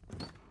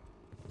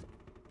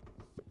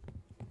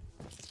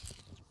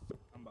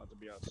 I'm about to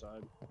be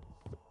outside.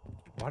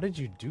 Why did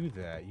you do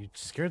that? You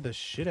scared the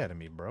shit out of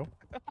me, bro.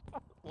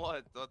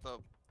 What? What the?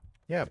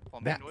 Yeah,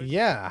 Plumbing noise?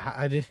 yeah.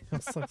 I did. I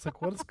was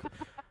like, what is?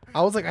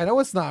 I was like, I know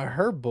it's not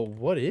her, but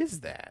what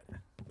is that?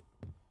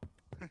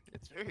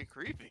 It's very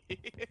creepy.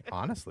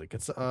 Honestly,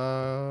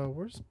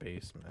 where's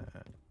basement?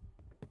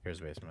 Here's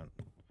basement.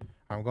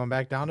 I'm going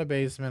back down to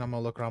basement. I'm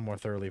gonna look around more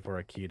thoroughly for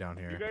a key down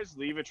You here. guys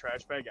leave a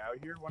trash bag out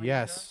here? One of you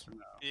Yes. guys, or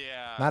no?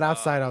 Yeah. Not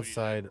outside, we did.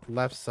 outside.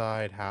 Left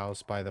side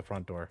house by the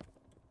front door.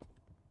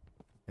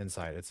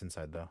 Inside. It's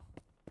inside though.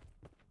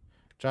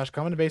 Josh,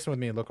 come in the basement with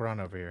me and look around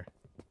over here.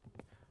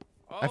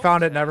 I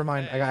found it. Okay, Never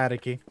mind. I got okay.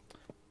 attic key.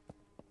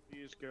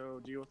 You just go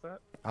deal with that.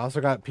 I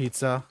also got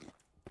pizza.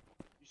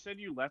 You said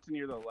you left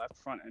near the left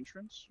front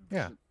entrance? Or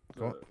Yeah, is it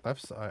Go the-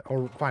 left side.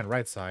 Or fine,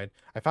 right side.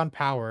 I found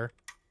power.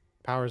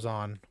 Power's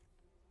on.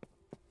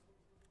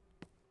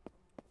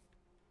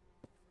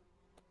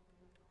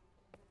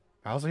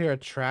 I also hear a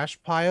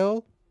trash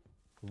pile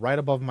right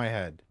above my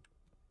head.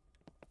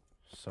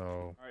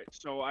 So Alright,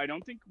 so I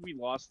don't think we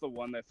lost the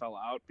one that fell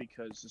out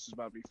because this is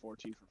about to be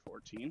 14 for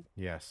 14.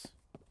 yes.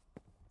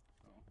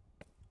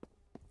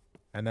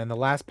 And then the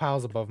last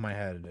pile's above my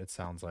head. It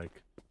sounds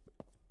like.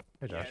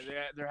 Hey, Yeah, Josh.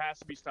 there has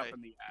to be stuff Hey.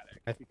 in the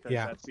attic I- because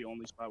yeah. that's the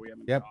only spot we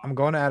haven't Yep, gone. I'm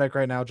going to attic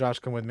right now. Josh,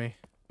 come with me.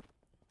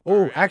 Oh,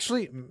 Alright.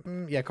 actually,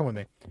 yeah, come with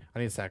me. I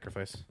need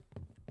sacrifice.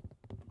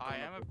 I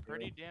am a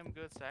pretty damn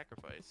good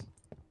sacrifice.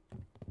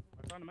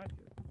 I found a medkit.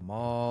 I'm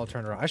all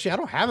turned around. Actually, I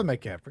don't have a med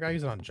kit. I forgot to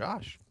use it on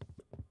Josh.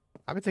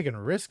 I've been taking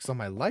risks on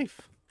my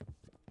life.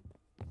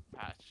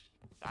 Patch.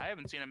 I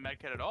haven't seen a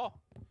medkit at all.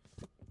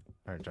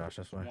 All right, Josh,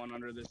 this way. One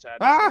under this attic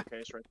Ah!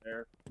 staircase right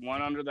there.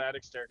 One under the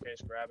attic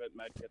staircase. Grab it.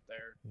 Medkit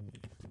there.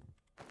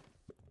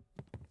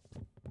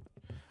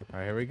 All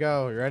right, here we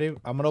go. You ready?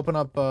 I'm gonna open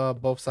up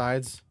both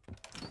sides.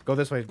 Go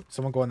this way.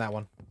 Someone go in that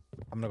one.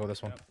 I'm gonna go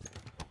this one.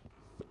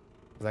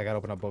 Cause I gotta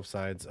open up both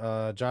sides.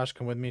 Josh,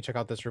 come with me. Check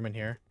out this room in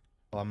here.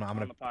 Well, I'm On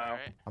gonna the pile.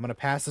 Alright. I'm gonna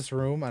pass this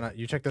room, and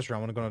you check this room.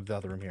 I'm gonna go into the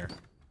other room here.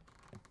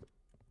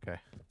 Okay.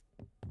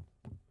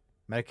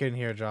 Medkit in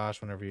here, Josh.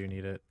 Whenever you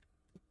need it.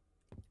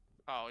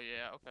 Oh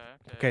yeah. Okay.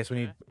 Okay. Okay, so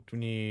we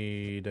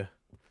need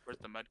Where's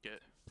the medkit?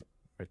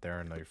 right there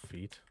on your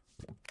feet.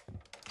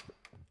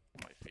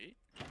 My feet.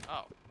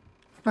 Oh.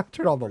 I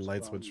turned on the Where's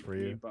light bones? switch for We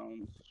need you.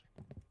 Bones.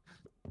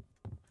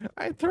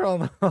 I turned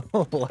on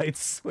the light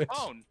switch.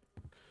 Phone.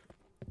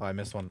 Oh, I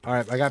missed one. All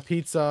right, I got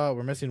pizza.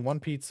 We're missing one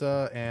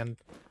pizza, and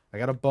I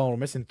got a bone. We're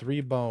missing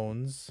 3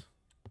 bones.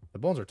 The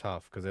bones are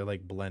tough because they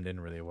like blend in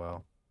really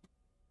well.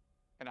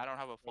 And I don't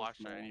have a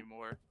flashlight small.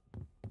 anymore.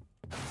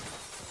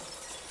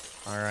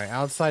 All right,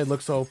 outside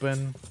looks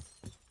open.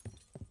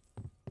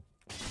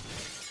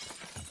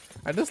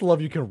 I just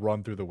love you can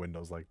run through the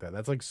windows like that.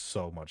 That's like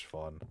so much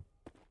fun.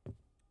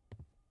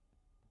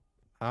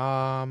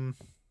 I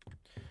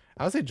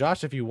would say,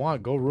 Josh, if you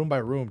want, go room by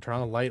room, turn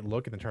on the light,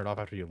 look, and then turn it off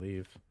after you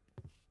leave.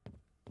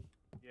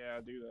 Yeah, Yeah,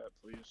 do that,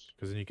 please.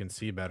 Because then you can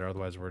see better.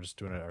 Otherwise, we're just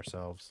doing it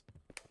ourselves.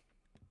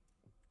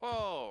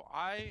 Whoa,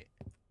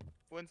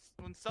 when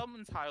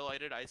someone's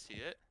highlighted, I see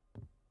it.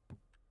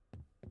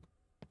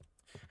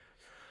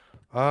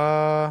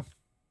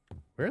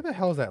 Where the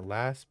hell is that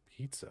last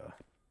pizza?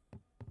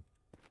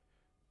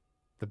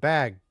 The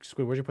bag.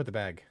 Squid, where'd you put the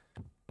bag?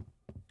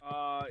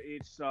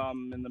 It's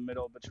in the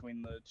middle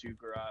between the two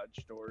garage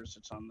doors.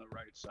 It's on the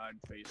right side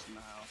facing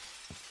the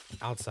house.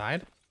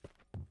 Outside?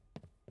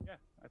 Yeah,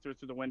 I threw it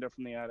through the window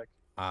from the attic.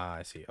 Ah,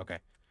 I see. Okay.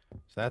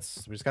 So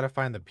we just gotta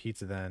find the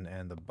pizza then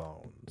and the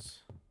bones.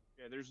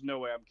 Yeah, there's no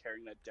way I'm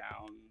carrying that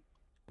down.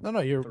 No,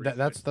 you're Three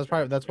that's flights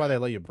probably of that's why stairs.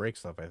 they let you break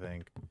stuff, I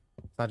think.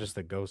 It's not just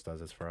the ghost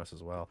does, it's for us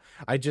as well.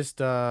 I'm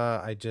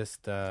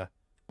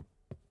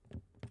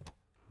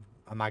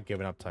not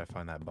giving up till I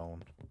find that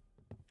bone.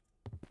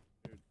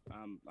 Dude,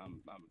 I'm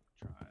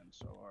trying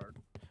so hard.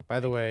 By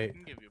the I way,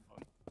 can give you a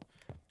bone.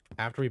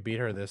 after we beat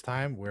her this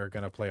time, we're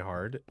gonna play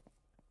hard.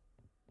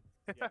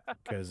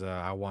 Because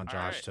I want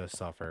Josh to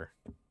suffer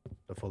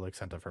the full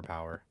extent of her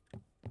power.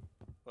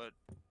 But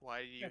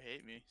why do you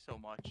hate me so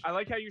much? I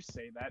like how you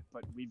say that,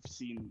 but we've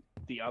seen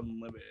the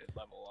unlimited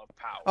level of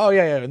power. Oh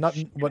yeah,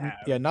 nothing. She But have.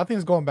 yeah,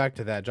 nothing's going back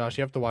to that, Josh.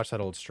 You have to watch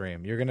that old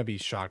stream. You're gonna be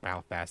shocked by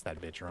how fast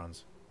that bitch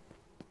runs.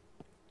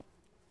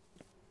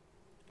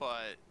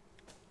 But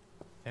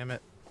Damn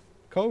it,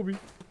 Kobe.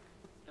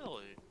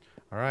 really,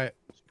 All right,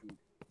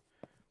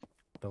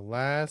 the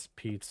last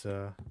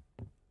pizza.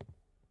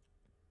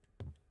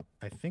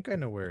 I think I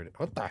know where it is.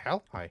 What the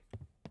hell? Hi.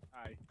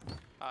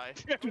 Hi.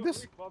 Dude,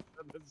 this- We both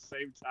said it at the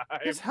same time.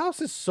 This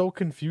house is so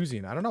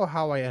confusing. I don't know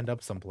how I end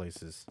up some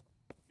places.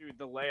 Dude,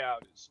 the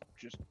layout is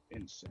just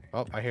insane.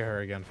 Oh, I hear her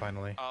again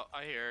finally.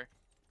 I hear.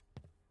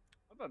 I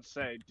was about to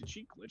say, did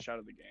she glitch out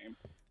of the game?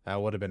 That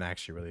would have been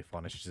actually really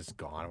fun if she's just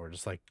gone. We're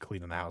just like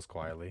cleaning the house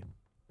quietly.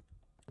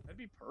 That'd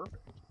be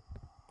perfect.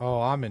 Oh,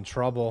 I'm in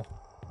trouble.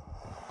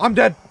 I'm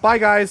dead. Bye,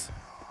 guys.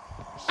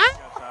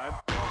 Outside.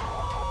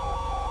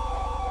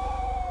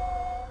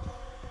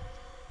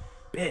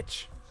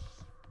 Bitch.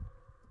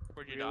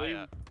 Where'd you Really?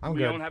 die at? I'm we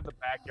good. don't have the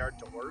backyard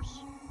doors.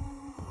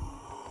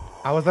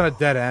 I was on a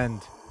dead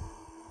end.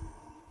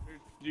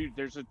 Dude,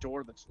 there's a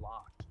door that's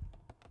locked.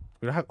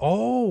 We don't have.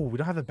 Oh, we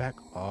don't have the back.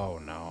 Oh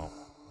no.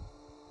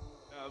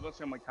 Let's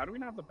see, I'm like, how do we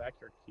not have the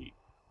backyard key?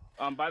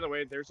 By the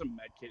way, there's a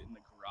med kit in the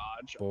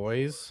garage.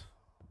 Boys,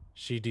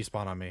 she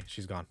despawned on me.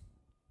 She's gone.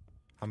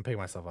 I'm picking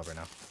myself up right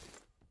now.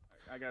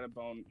 I got a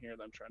bone here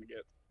that I'm trying to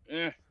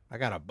get. I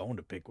got a bone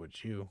to pick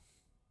with you.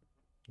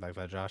 Like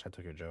that, Josh. I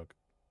took your joke.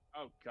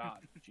 Oh God,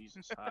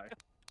 Jesus, hi.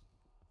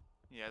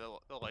 Yeah,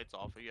 the light's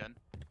off again.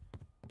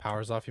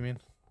 Power's off. You mean?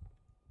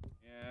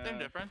 Same Yeah.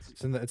 difference.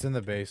 It's in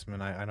the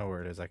basement. I know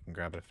where it is. I can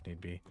grab it if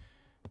need be.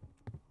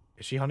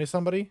 Is she hunting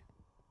somebody?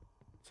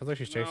 Sounds like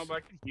she's chasing. No, but I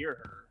can hear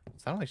her.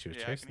 Sounded like she was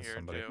Yeah, I can chasing hear it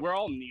somebody. too. We're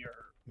all near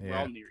her. We're Yeah.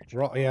 all near each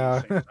We're other. all- yeah.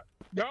 at the same time.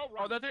 No,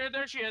 Oh, run.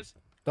 there she is.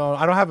 No,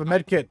 I don't have a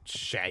med kit.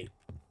 Shit.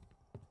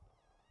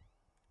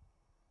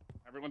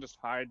 Everyone just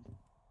hide.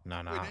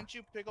 No. Wait, didn't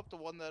you pick up the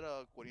one that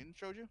Gwydion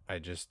showed you? I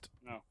just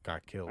No.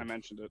 got killed. I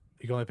mentioned it.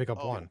 You can only pick up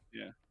Oh. one.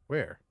 Yeah.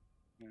 Where?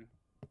 There's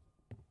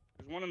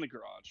one in the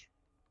garage.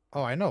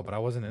 Oh, I know, but I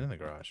wasn't in the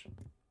garage.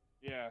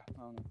 Yeah. I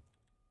don't know.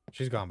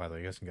 She's gone, by the way.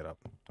 You guys can get up.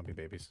 Don't be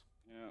babies.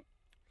 Yeah.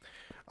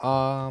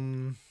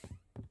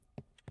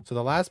 So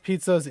the last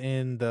pizza's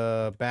in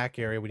the back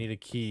area. We need a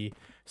key,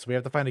 so we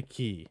have to find a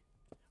key.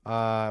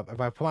 If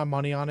I put my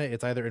money on it,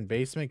 it's either in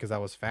basement because I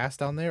was fast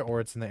down there, or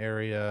it's in the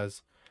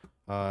areas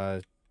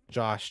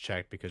Josh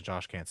checked because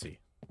Josh can't see.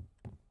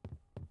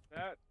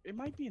 It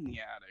might be in the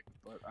attic,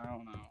 but I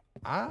don't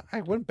know.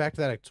 I went back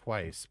to that like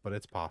twice, but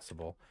it's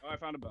possible. Oh, I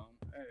found a bone.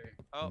 Hey.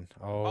 Oh,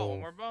 Oh, oh, one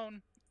more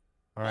bone.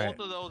 all right.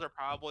 Both of those are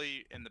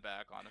probably in the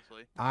back,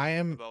 honestly. I The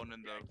am bone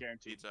and Yeah, the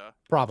guaranteed. pizza.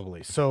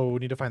 probably. So we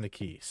need to find the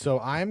key. So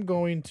I'm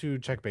going to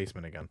check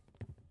basement again.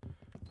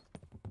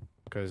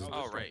 Because Oh,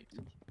 Oh, this right.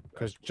 door-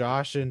 because that's weird.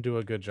 Josh didn't do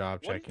a good job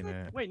What is checking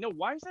that- it. Wait, no.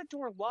 Why is that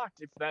door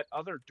locked? If that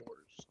other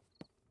door's,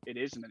 it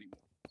isn't anymore.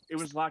 It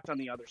was locked on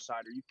the other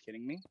side. Are you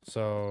kidding me?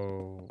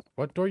 So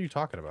what door are you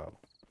talking about?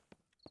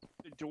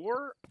 The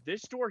door,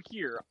 this door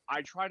here,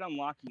 I tried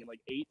unlocking it like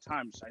 8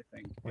 times, I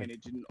think, Wait. and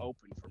it didn't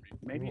open for me.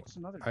 Maybe Well, it's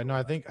another. I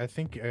know. door. I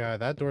think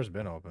that door's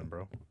been open,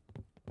 bro.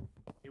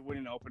 It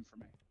wouldn't open for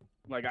me.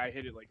 Like I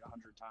hit it like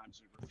 100 times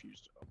and it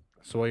refused to open.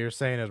 So what you're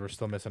saying is we're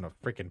still missing a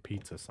freaking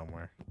pizza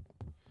somewhere.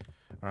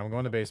 All right, I'm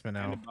going to basement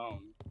And a now.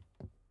 bone.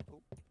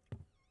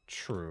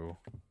 True.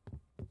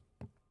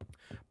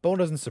 Bone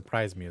doesn't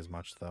surprise me as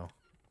much though.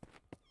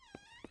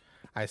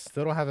 I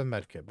still don't have a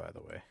med kit, by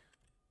the way.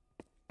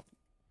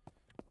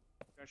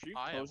 Gosh, are you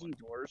I have closing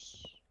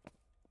doors?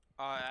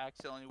 I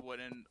accidentally went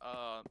in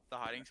the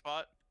hiding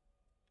spot.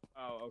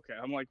 Oh, okay.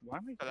 I'm like, why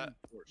am I For that- getting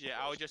doors? Yeah,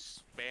 I was closed?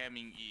 just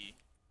spamming E.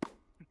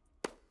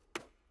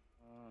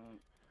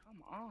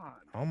 Come on.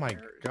 Oh my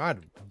where is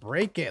god,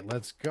 break it.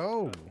 Let's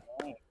go. the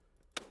bone?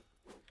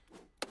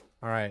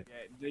 All right.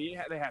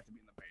 Yeah, they have to be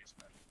in the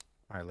basement.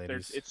 All right,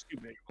 ladies. It's too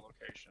big of a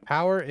location.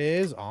 Power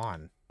is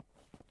on.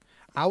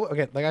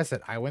 Okay, like I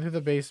said, I went through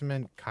the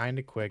basement kind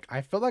of quick.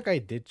 I feel like I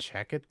did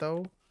check it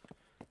though,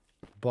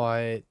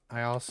 but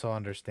I also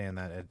understand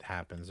that it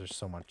happens. There's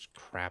so much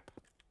crap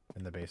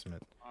in the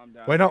basement. I'm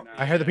down Wait, here no, now.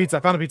 I heard the pizza. I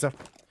found the pizza.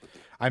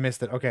 I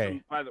missed it.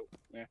 Okay.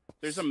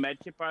 There's a med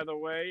kit, by the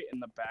way, in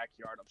the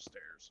backyard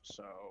upstairs.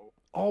 So.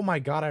 Oh my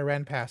god, I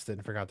ran past it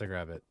and forgot to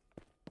grab it.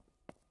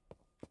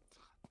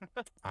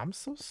 I'm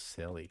so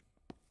silly.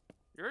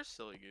 You're a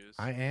silly goose.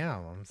 I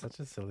am. I'm such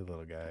a silly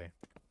little guy.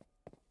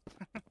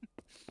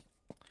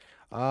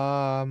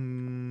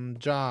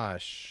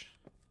 Josh,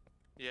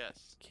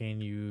 Yes.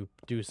 can you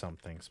do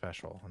something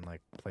special and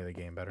like play the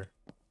game better?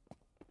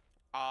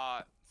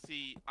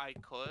 See, I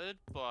could,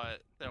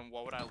 but then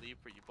what would I leave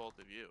for you, both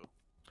of you?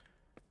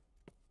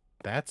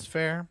 That's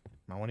fair.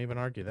 I won't even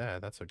argue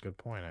that. That's a good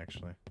point,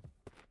 actually.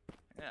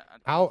 Yeah. I'm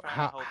How trying to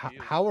how help how,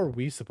 you. how are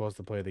we supposed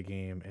to play the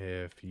game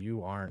if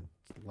you aren't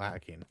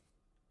lacking?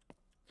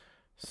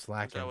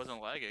 I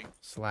wasn't lagging.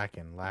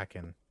 Slacking.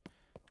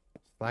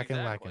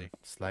 Exactly.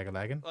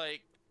 Lagging.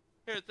 Like,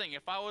 here's the thing: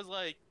 if I was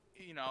like,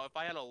 you know, if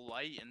I had a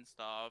light and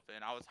stuff,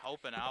 and I was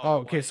helping out. Oh,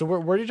 okay. like, So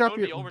where did you it drop would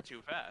your? be over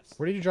too fast.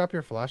 Where did you drop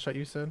your flashlight?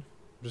 You said.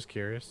 I'm just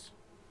curious.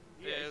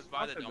 Yeah, it was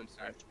by the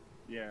dumpster.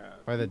 Yeah.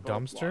 By the we both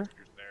dumpster? lost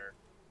yours there.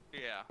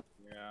 Yeah.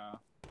 Yeah.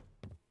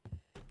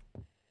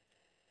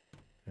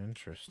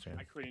 Interesting.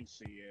 I couldn't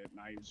see it, and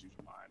I was using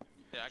mine.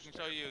 Yeah, I can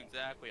show you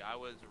exactly. I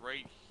was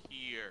right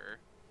here,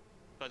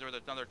 because there was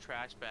another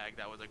trash bag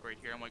that was like right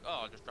here. I'm like,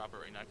 oh, I'll just drop it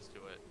right next to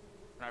it.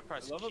 And I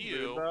pressed I love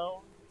Q.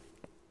 though.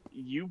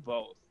 You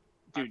both.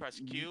 I Dude,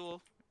 pressed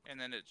Q, and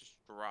then it just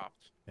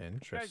dropped. You guys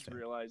Interesting.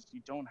 realize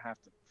you don't have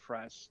to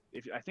press.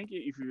 I think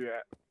if you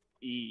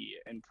E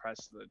and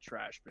press the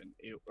trash bin,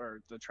 or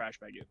the trash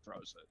bag, it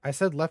throws it. I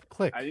said left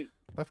click. I didn't.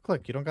 Left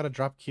click. You don't gotta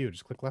drop Q.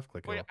 Just click left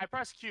click. Wait, I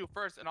pressed Q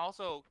first, and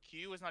also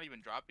Q is not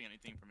even dropping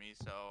anything for me,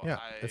 so Yeah,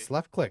 it's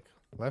left click.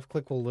 Left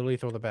click will literally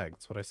throw the bag.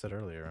 That's what I said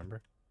earlier.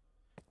 Remember?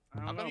 I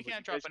How don't come know, you but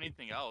can't drop guys can-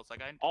 anything else?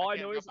 Like All I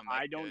can't know is drop a I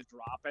med don't kit.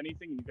 drop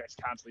anything, and you guys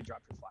constantly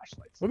drop your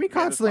flashlights. What do you mean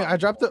We had this constantly? I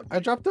dropped it. problem I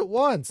dropped it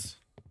once.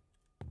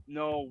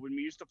 No, when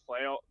we used to play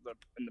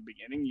in the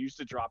beginning, you used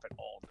to drop it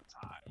all the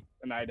time,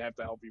 and I'd have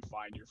to help you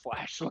find your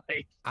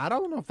flashlight. I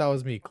don't know if that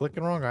was me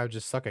clicking wrong or I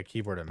just suck at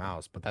keyboard and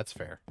mouse, but that's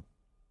fair.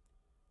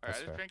 Alright, That's I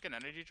fair. just drank an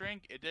energy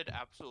drink. It did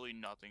absolutely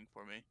nothing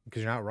for me.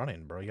 Because you're not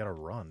running, bro. You gotta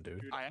run,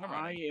 dude. Dude, I am I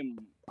running.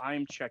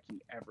 am checking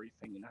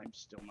everything, and I'm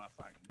still not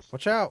finding this.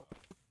 Watch out.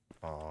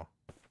 Oh,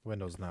 the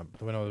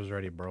window is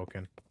already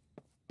broken.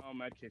 Oh,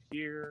 medkit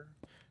here.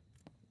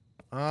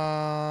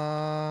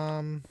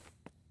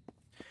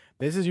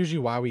 This is usually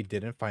why we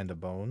didn't find the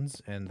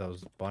bones and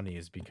those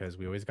bunnies, because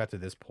we always got to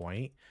this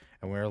point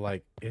and we were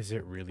like, is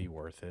it really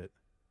worth it?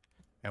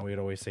 And we'd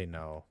always say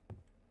no.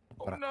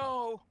 Oh But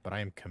no! But I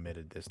am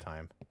committed this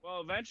time.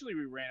 Well, eventually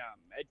we ran out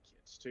of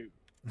medkits too.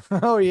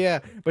 Oh yeah,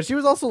 but she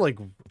was also like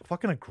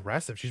fucking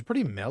aggressive. She's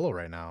pretty mellow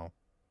right now.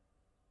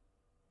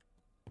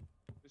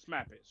 This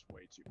map is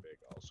way too big,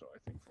 also. I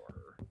think for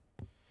her.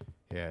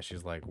 Yeah,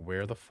 she's like,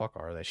 where the fuck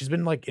are they? She's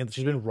been like,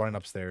 she's been running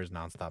upstairs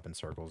nonstop in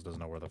circles. Doesn't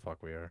know where the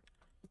fuck we are.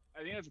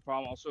 I think that's a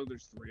problem. Also,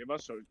 there's 3 of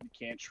us, so you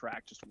can't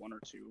track just 1 or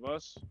 2 of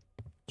us.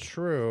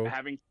 True.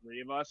 Having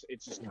 3 of us,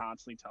 it's just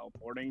constantly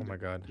teleporting. Oh my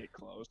god, Get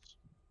close.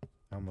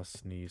 I almost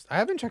sneezed. I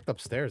haven't checked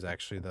upstairs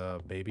actually,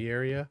 the baby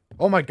area.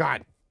 Oh my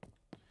god,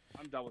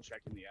 I'm double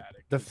checking the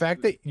attic. the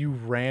fact that you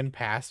ran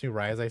past me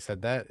right as I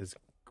said that is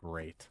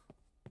great.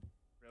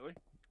 Really?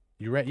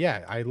 You ran?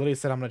 Yeah, I literally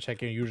said I'm gonna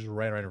check in. You just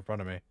ran right in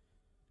front of me.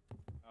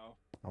 Oh,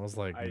 I was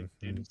like, I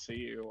didn't see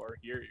you or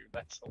hear you.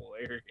 That's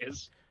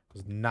hilarious.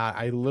 was not.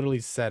 I literally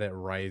said it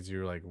right as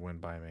you like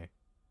went by me.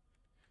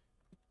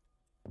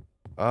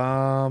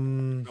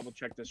 Double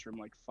check this room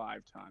like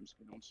 5 times.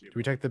 I don't see it. Did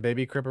we check the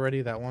baby crib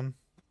already? That one?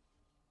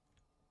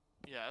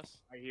 Yes.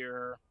 I hear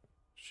her.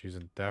 She's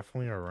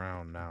definitely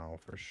around now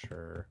for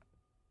sure.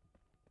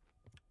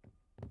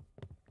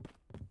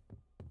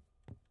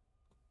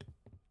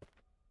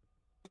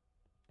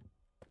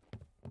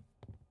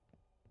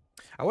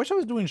 I wish I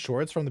was doing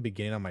shorts from the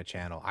beginning on my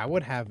channel. I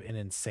would have an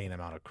insane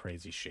amount of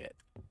crazy shit.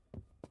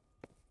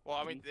 Well,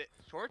 I mean,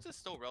 shorts is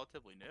still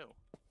relatively new.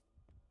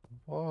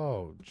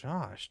 Whoa,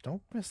 Josh,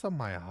 don't mess up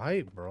my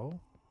height, bro.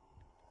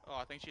 Oh,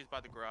 I think she's by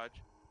the garage,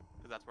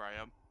 because that's where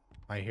I am.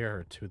 I hear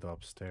her too, though,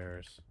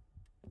 upstairs.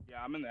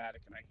 Yeah, I'm in the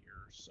attic and I hear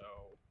her, so.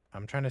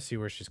 I'm trying to see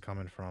where she's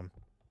coming from.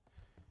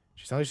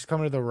 She sounds like she's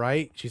coming to the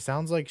right. She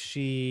sounds like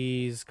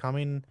she's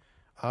coming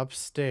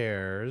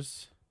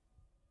upstairs.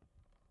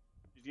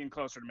 She's getting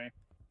closer to me.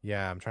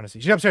 Yeah, I'm trying to see.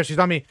 She's upstairs. She's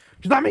not me.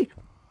 She's not me.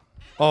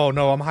 Oh,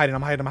 no. I'm hiding.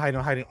 I'm hiding. I'm hiding.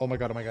 I'm hiding. Oh, my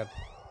God. Oh, my God.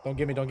 Don't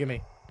get me. Don't get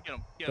me. Get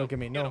him. Get Don't him. get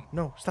me. Get No. him.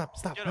 No. Stop.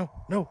 Stop. Get him.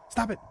 No. No.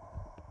 Stop it.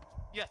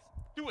 Yes.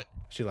 Do it.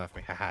 She left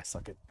me. Haha.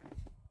 Suck it.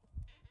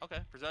 Okay.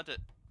 Present it.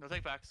 No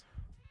take backs.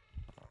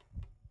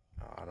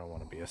 Oh, I don't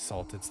want to be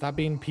assaulted. Stop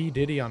being P.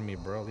 Diddy on me,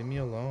 bro. Leave me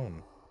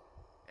alone.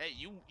 Hey,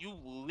 you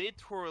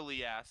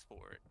literally asked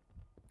for it.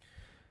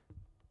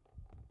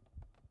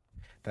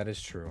 That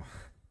is true.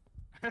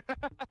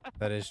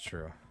 That is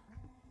true.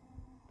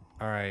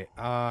 All right.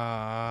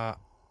 I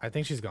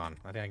think she's gone.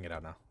 I think I can get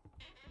out now.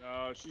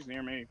 No, she's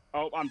near me.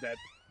 Oh, I'm dead.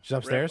 She's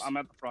upstairs. Rip, I'm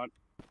at the front.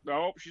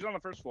 No, she's on the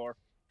first floor.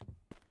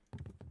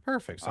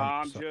 Perfect.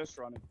 I'm just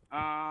running.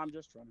 I'm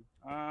just running.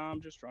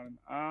 I'm just running.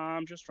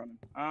 I'm just running.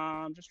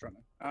 I'm just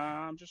running.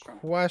 I'm just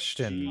running.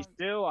 Question. She's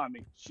still on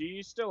me.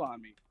 She's still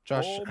on me.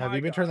 Josh, Oh have my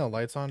you been God. turning the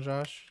lights on,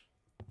 Josh?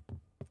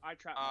 I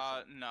trapped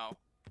myself. No.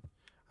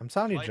 I'm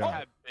telling you, Lights Josh.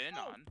 have been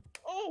on.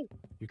 Oh,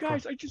 You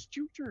guys, I just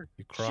juked her.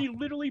 you, She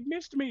literally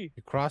missed me.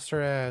 you crossed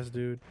her ass,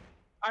 dude.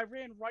 I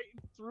ran right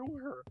through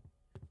her.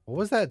 What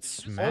was that Did you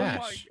just-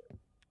 smash?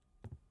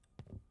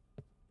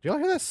 Did y'all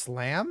hear that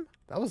slam?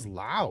 That was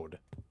loud.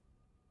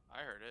 I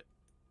heard it.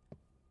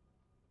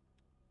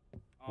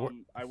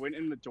 I went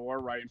in the door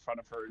right in front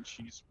of her, and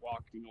she's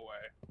walking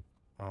away.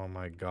 Oh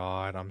my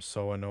god, I'm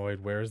so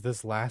annoyed. Where's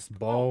this last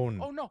bone?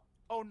 Oh no.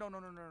 Oh no.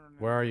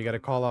 Where are you? Gotta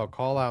call out.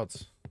 Call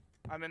outs.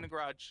 I'm in the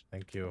garage.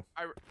 Thank you.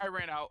 I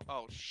ran out.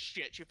 Oh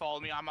shit, she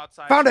followed me. I'm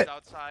outside. Found She's it!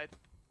 outside.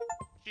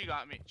 She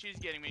got me. She's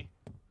getting me.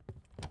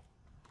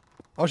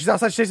 Oh, she's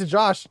outside chasing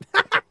Josh.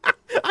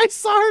 I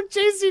saw her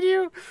chasing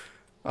you.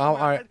 Oh, all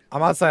right.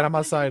 I'm outside. I'm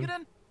outside. Get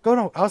in. Go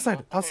no. Outside.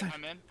 Okay, Outside.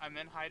 I'm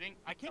in hiding.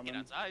 I can't get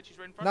Coming. outside. She's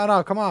right in front No, of me.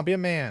 no. Come on. Be a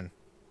man.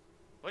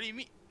 What do you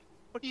mean?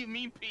 What do you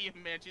mean, P,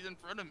 man? She's in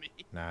front of me.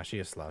 Nah, she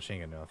is slow. She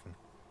ain't gonna do nothing.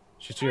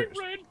 She's I your.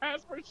 ran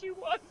past where she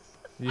was.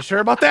 You sure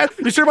about that?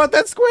 You sure about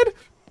that, Squid?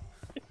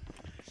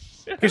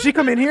 Can she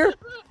come in here?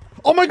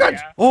 Oh my god.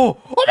 Yeah. Oh.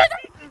 Oh my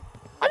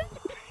god.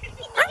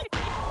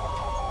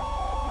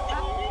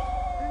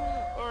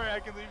 Alright, I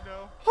can leave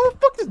now. How the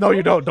fuck is? No,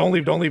 you don't. Don't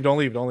leave. Don't leave. Don't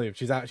leave. Don't leave.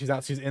 She's out. She's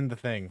out. She's in the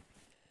thing.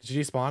 Did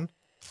she spawn?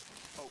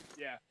 Oh,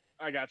 yeah.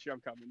 I got you. I'm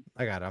coming.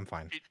 I got it. I'm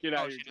fine. Get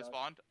out Oh, of she here, just Josh.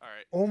 spawned?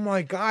 Alright. Oh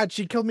my god.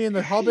 She killed me in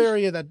the hub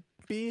area. That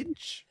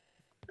bitch.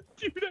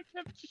 Dude, I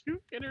kept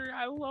juking her.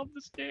 I love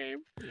this game.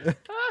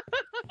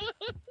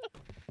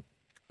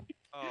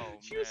 Oh,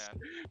 She was-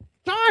 man.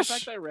 The Josh.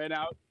 fact I ran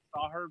out,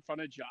 saw her in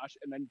front of Josh,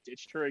 and then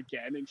ditched her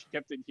again, and she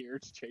kept in here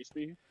to chase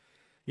me.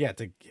 Yeah.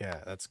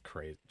 That's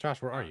crazy.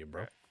 Josh, where are you,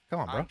 bro? Come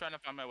on, bro. I'm trying to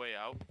find my way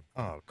out.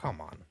 Oh, come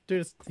on,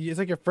 dude. It's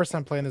like your first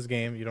time playing this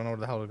game. You don't know where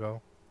the hell to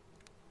go.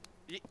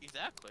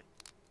 Exactly.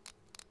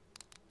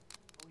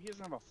 Oh, he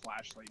doesn't have a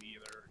flashlight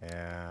either.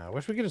 Yeah. I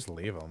wish we could just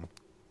leave him.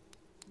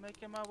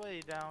 Making my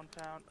way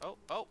downtown.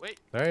 Oh, wait.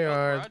 There you Oh,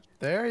 are. garage.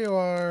 There you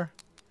are.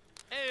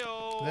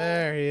 Heyo.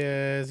 There he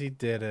is. He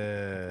did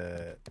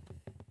it.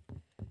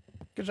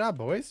 Good job,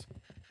 boys.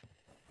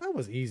 That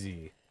was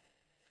easy.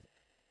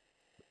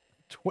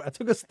 It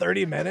took us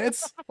 30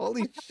 minutes.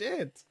 Holy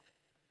shit.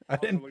 I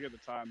Also, didn't. look at the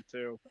time,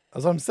 too.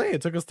 That's what I'm saying.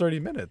 It took us 30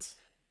 minutes.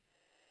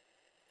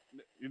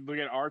 You look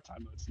at our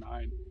time, it's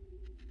 9.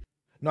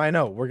 No, I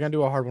know. We're gonna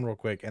do a hard one real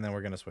quick, and then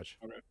we're gonna switch.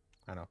 Okay.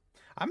 I know.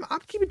 I'm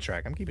keeping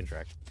track. I'm keeping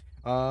track.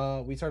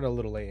 We started a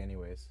little late,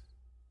 anyways.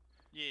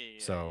 Yeah.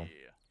 So-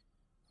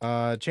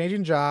 yeah.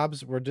 Changing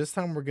jobs. This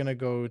time we're gonna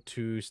go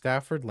to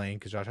Stafford Lane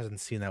because Josh hasn't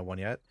seen that one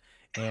yet,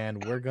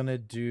 and we're gonna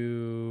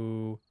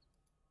do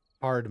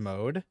hard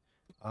mode.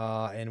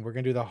 And we're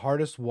gonna do the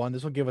hardest one.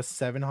 This will give us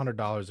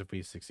 $700 if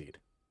we succeed.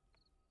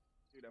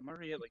 Dude, I'm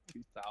already at like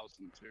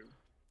 2,000, too.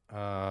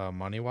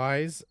 Money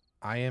wise,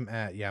 I'm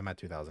at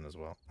 2,000 as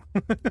well.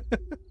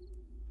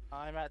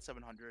 I'm at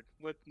 700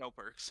 with no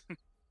perks.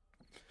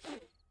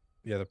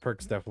 Yeah, the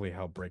perks definitely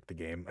help break the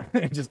game.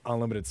 Just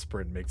unlimited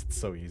sprint makes it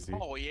so easy.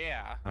 Oh,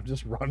 yeah. I'm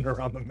just running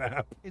around the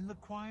map. In the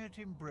quiet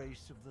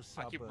embrace of the I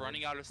suburbs, keep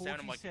running out of sound.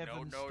 I'm like, no,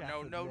 47 no, no,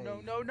 Stafford no, no,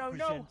 Lane no, no,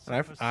 no. presents And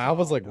a I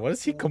was like, facade what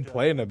is he of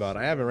complaining order about? I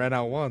and haven't ran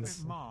out security. once.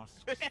 It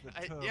masks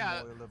the turmoil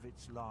Yeah. of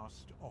its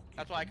last occupant.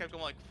 That's why I kept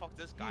going like, fuck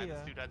this guy. This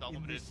Here, dude has in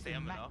unlimited this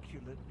stamina.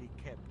 immaculately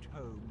kept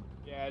home,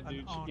 Yeah, an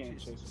dude, she can't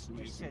chase artist's us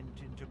amazing. descent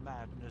into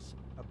madness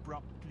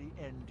abruptly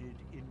ended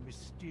in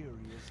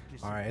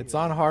mysterious All right, it's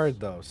on hard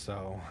disappearance. though,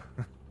 so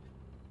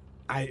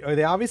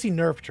they obviously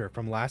nerfed her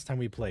from last time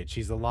we played.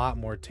 She's a lot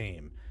more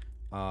tame.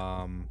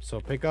 So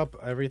pick up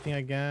everything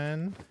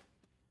again.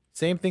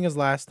 Same thing as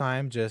last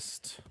time,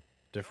 just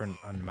different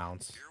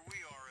amounts.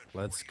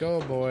 Let's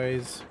go,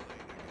 boys.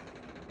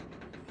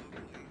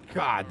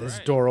 God, this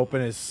Alright. door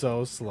open is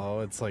so slow.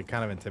 It's like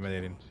kind of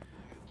intimidating.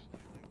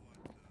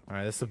 All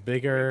right, this is a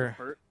bigger,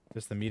 Hurt?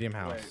 just the medium Wait,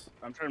 house.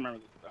 I'm trying to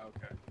remember.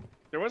 Okay.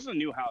 There was a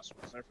new house,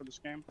 was there, for this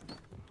game?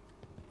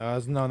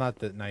 No, not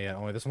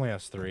yet. This only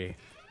has 3.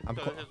 I'm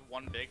So cl- this is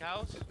one big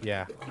house?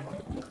 yeah.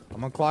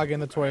 I'm gonna clog in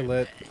the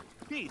toilet.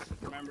 Peace.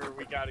 Remember,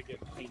 we gotta get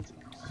paintings.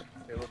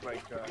 They look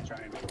like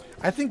giant.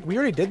 I think we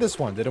already did this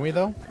one, didn't we?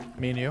 Though,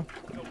 me and you.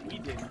 No, we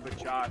did, but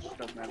Josh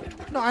doesn't have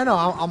any. No, I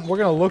know. We're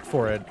gonna look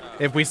for it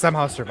if we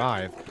somehow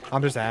survive.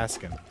 I'm just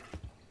asking.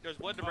 There's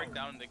wood to break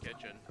down in the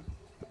kitchen.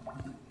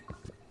 Dude,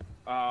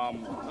 yeah,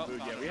 found we a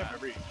have map.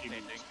 every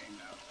achievement in Same this game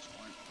now at this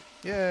point.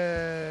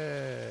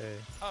 Yay!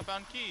 Oh, I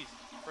found keys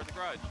for the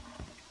garage.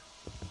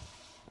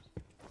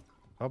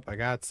 Oh, I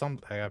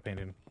got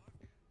painting.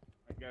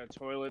 I got a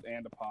toilet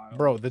and a pile.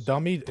 Bro, the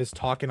dummy is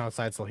talking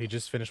outside, so he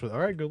just finished with. All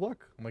right, good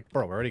luck. I'm like,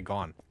 bro, we're already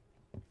gone.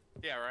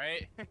 Yeah,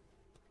 right?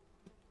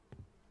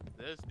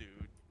 This dude.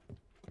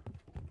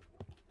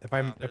 If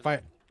I there's if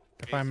I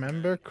a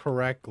remember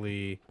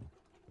correctly,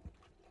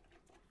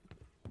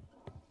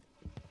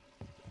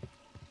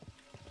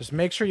 Just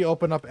make sure you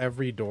open up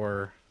every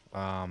door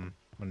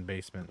in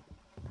basement.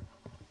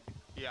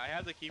 Yeah, I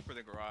have the key for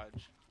the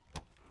garage.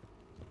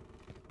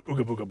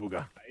 Booga booga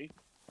booga. Hey?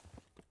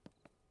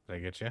 Did I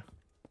get you?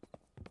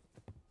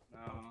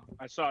 No,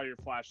 I saw your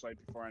flashlight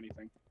before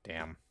anything.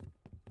 Damn.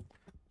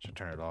 Should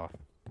turn it off.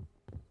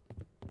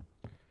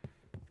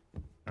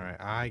 Alright,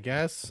 I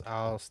guess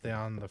I'll stay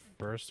on the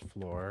first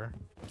floor.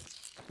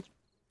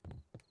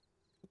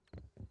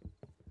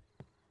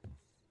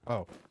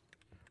 Oh.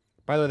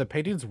 By the way, the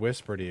paintings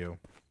whisper to you.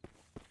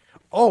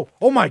 Oh!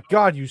 Oh my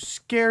god, you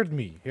scared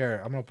me! Here,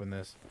 I'm gonna open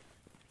this.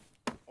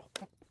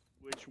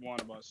 Which one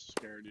of us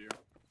scared you?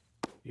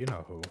 You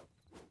know who.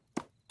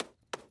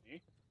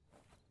 Me?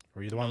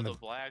 Were you the No, one the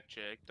that... black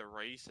chick, the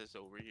racist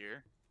over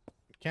here.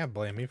 You can't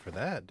blame me for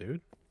that,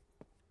 dude.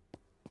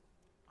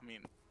 I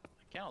mean,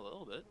 I can a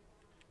little bit.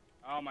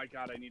 Oh my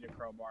god, I need a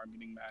crowbar. I'm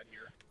getting mad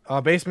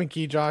here. Basement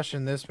key, Josh,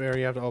 in this area.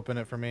 You have to open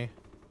it for me.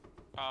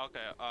 Oh,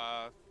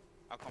 okay.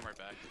 I'll come right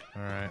back.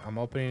 Alright, I'm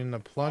opening the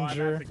Oh,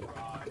 plunger. I'm at the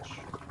garage.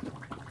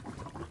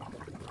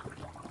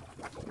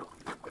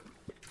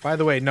 By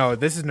the way, no,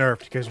 this is nerfed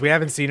because we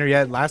haven't seen her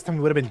yet. Last time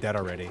we would have been dead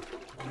already.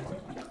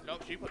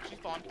 Nope, she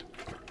spawned.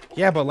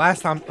 Yeah, but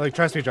last time, like,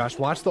 trust me, Josh,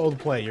 watch the old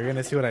play. You're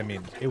gonna see what I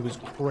mean. It was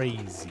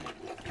crazy.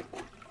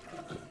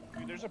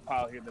 Dude, there's a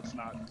pile here that's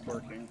not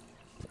working.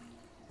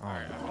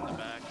 Alright, I'm in the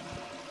back.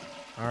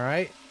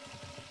 Alright.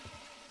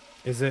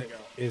 Is it, There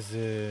is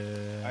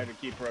I had it... to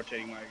keep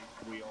rotating my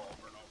wheel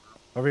over and over.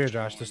 Over here,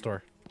 Josh, this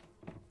door.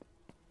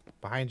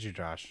 Behind you,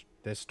 Josh.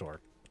 This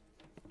door.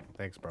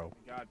 Thanks, bro.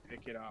 God,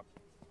 pick it up.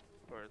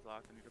 Door is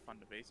locked. I need to find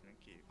the basement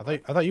key.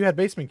 I thought you had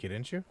basement key,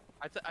 didn't you?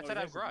 I Oh, said I have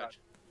this is garage.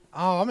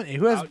 Oh, I'm an...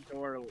 Who has...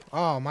 Outdoor,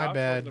 Oh, my outdoor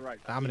bad. to the right.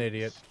 I'm an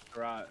idiot.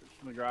 Garage.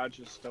 The garage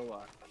is still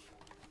locked.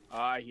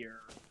 I hear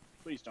her.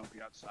 Please don't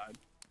be outside.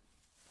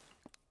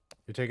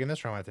 You taking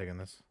this or am I taking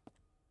this?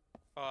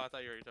 Oh, I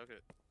thought you already took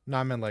it. No,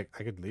 I meant, like,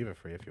 I could leave it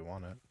for you if you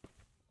want it.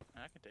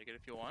 I can take it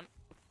if you want.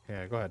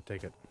 Yeah, go ahead,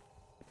 take it.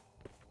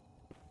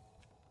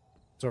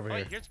 It's over Oh,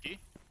 here. wait, here's the key.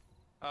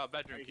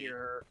 Bedroom I key. hear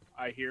her.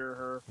 I hear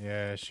her.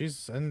 Yeah,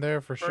 she's in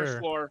there for First sure.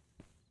 floor.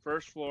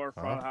 First floor,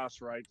 front of Oh. the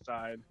house, right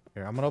side.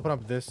 Here, I'm gonna open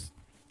up this.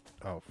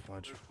 Oh,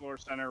 fudge. First floor,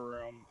 center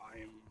room. I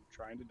am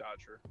trying to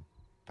dodge her.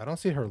 I don't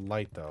see her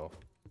light though.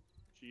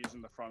 She's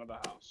in the front of the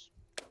house.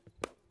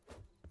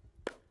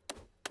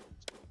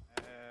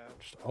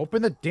 Just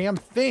open the damn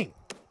thing.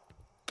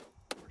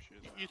 Where she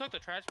is You took the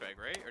trash bag,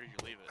 right? Or did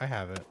you leave it? I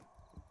have it.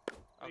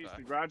 Please, Okay.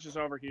 the garage is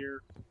over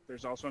here.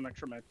 There's also an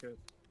extra med kit.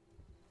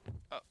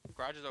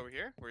 Garage is over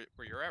here, where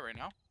you're at right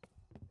now.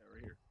 Yeah,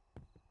 right here.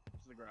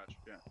 This is the garage.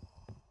 Yeah.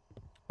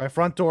 My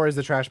front door is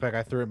the trash bag.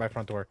 I threw it in my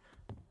front door.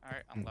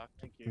 Alright, I'm locked.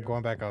 Thank you. I'm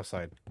going back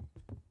outside.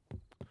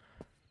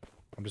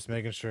 I'm just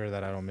making sure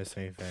that I don't miss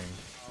anything.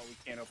 Oh, we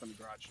can't open the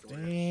garage door.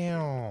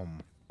 Damn.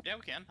 Yeah,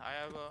 we can. I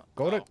have a.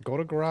 Go to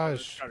oh.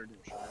 garage. Shutter door,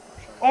 shutter door,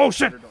 shutter Oh, door,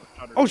 shit! shutter door,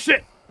 shutter Oh door.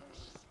 shit!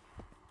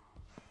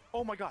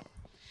 Oh my god.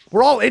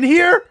 We're all in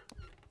here?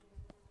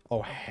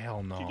 Oh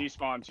hell no. She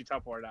despawned. She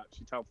teleported out.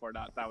 She teleported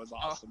out. That was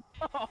awesome.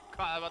 Oh god,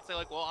 I was about to say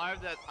like, well, I'm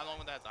the only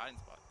one that has the hiding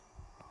spot.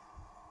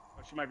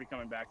 Oh, she might be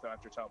coming back though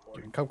after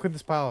teleporting. Come clean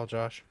this pile,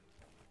 Josh.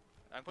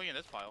 I'm cleaning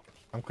this pile.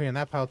 I'm cleaning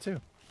that pile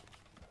too.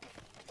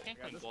 I can't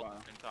Yeah, clean this both pile. at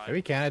the same time. Yeah,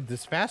 we can add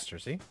this faster,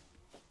 see?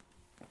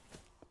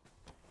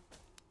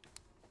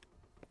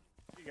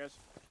 You guys.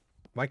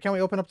 Why can't we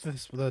open up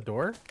the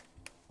door?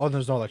 Oh,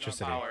 there's no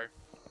electricity. Power.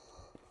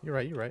 You're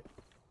right, you're right.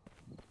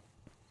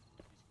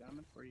 She's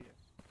coming for you.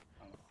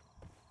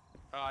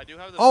 I do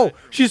have the. Oh,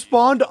 bedroom she key.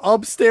 spawned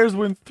upstairs,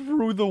 went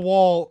through the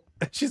wall.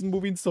 She's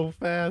moving so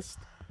fast.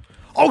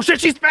 Oh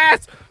shit, she's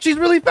fast! She's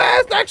really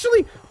fast,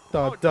 actually!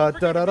 Da Oh, da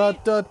don't da da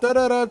forget da da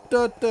da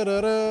da da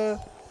da da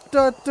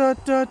da da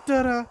da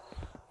da da.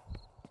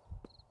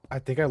 I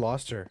think I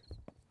lost her.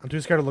 I'm too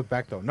scared to look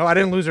back though. No, I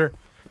didn't lose her.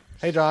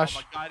 Hey Oh Josh.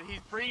 my god,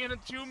 he's bringing it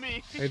to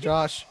me. Hey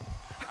Josh.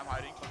 I'm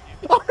hiding from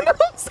you. Oh no,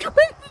 Squid!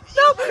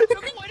 No!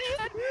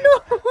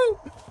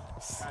 No!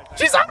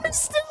 She's on me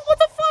still! What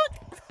the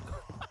fuck?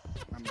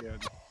 I'm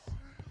good.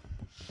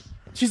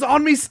 She's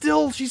on me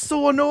still! She's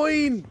so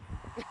annoying!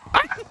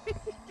 Ah!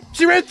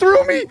 She ran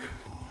through me!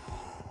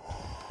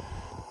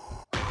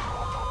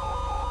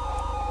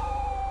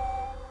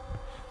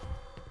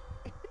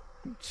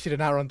 She did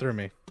not run through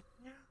me.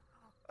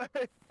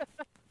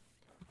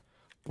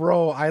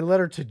 Bro, I led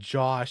her to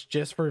Josh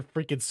just for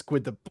freaking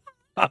Squid to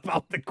pop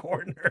out the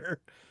corner.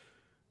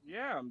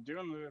 Yeah, I'm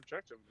doing the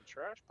objective, the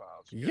trash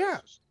piles. Yeah.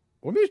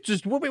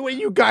 Wait,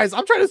 you guys,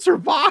 I'm trying to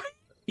survive.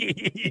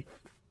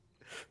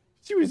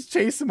 She was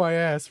chasing my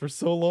ass for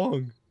so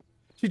long.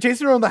 She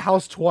chased me around the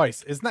house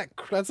twice.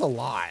 That's a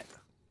lot.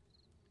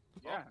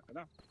 Yeah, I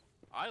know.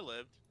 I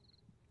lived.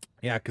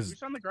 Yeah, because,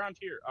 Who's on the ground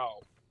here? Oh.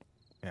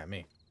 yeah,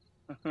 me.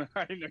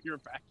 I didn't know you were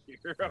back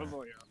here. I was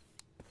like,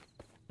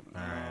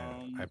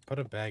 Alright, I put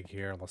a bag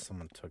here unless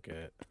someone took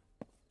it.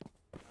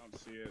 I don't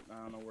see it.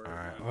 I don't know where.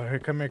 Alright, it oh, here,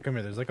 come here.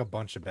 There's like a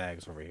bunch of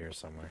bags over here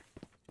somewhere.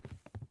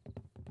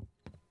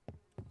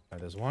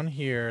 There's one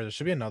here. There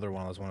should be another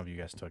one unless one of you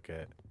guys took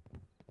it.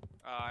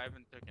 I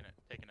haven't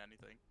taken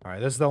anything. All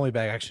right, this is the only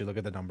bag. Actually, look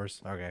at the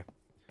numbers. Okay,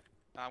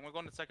 I'm gonna go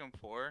on the second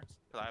floor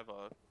because I have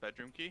a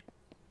bedroom key.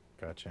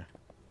 gotcha.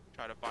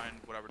 Try to find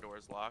whatever door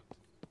is locked.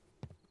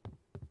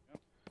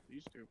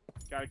 These two.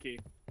 Got a key.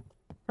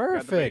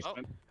 Perfect. Oh,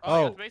 Basement. oh, I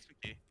Oh. got the basement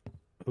key.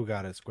 Who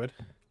got it, Squid?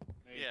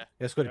 Hey, Yeah.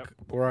 Yeah, Squid. Yep.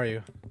 Where are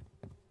you?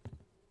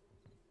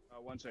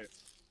 One second.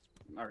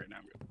 All right, now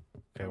I'm good.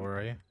 Okay, where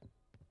are you?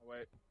 Oh,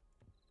 wait.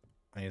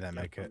 I need that Yep,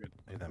 med kit. I'm good.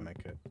 I need that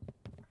med kit.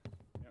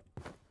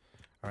 Yep.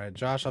 All right,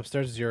 Josh,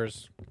 upstairs is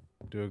yours.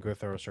 Do a good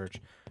thorough search.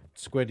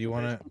 Squid, you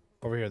want to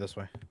over here this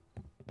way?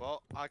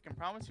 Well, I can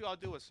promise you I'll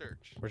do a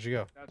search. Where'd you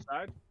go?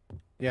 Outside?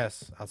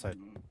 Yes, outside.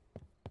 Mm,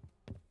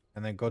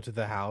 And then go to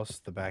the house,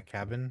 the back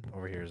cabin.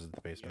 Over here is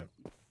the basement.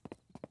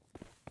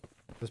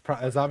 yep.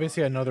 There's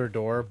obviously another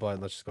door,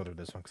 but let's just go through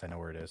this one because I know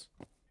where it is.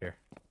 Here.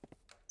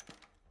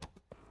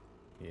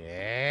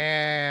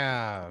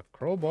 Yeah,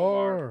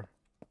 crowbar.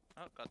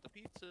 Oh, got the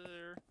pizza.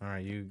 All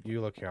right, you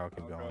look here. I'll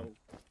keep going.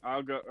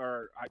 I'll go.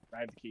 Or I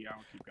have the key.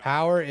 I'll keep going.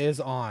 Power is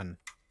on.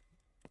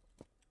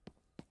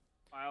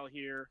 File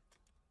here.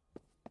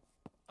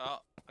 Oh,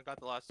 I got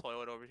the last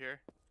toilet over here.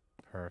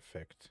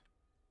 Perfect.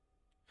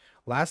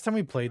 Last time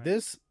we played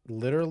this,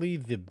 literally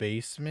the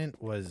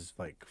basement was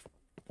like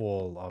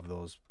full of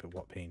those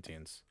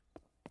paintings.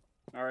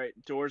 All right.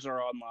 Doors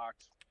are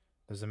unlocked.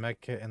 There's a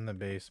med kit in the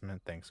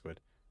basement. Thanks, Squid.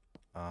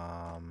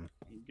 I'm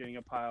getting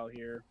a pile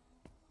here.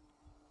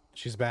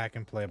 She's back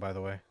in play, by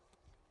the way.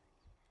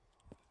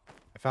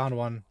 I found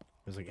one.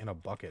 It was like in a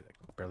bucket.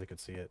 I barely could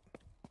see it.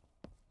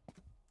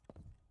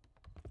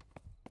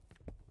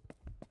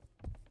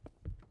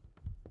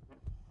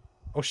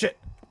 Oh shit!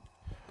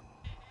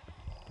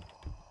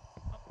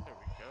 Oh, there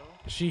we go.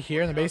 Is she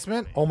here in the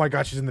basement? Oh my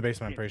god, she's in the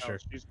basement, I'm pretty sure.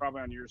 She's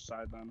probably on your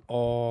side then.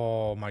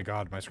 Oh my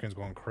god, my screen's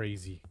going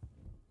crazy.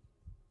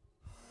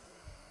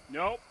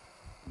 Nope.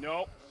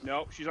 Nope.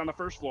 Nope. She's on the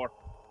first floor.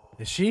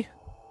 Is she?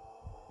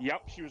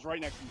 Yep. She was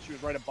right next to me. She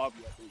was right above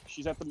you. I think.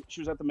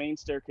 She was at the main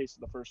staircase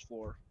of the first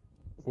floor.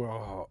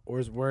 Whoa,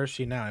 where is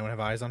she now? Anyone have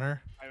eyes on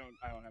her? I don't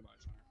have eyes on her.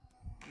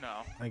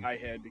 No. Like, I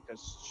hid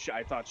because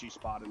I thought she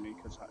spotted me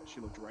because she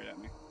looked right at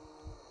me.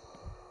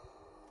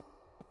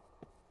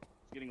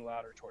 It's getting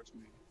louder towards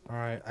me.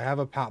 alright, I have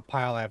a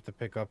pile I have to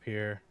pick up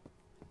here.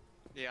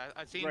 Yeah,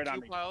 I've seen Right on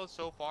two me. piles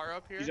so far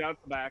up here. She's out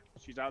the back.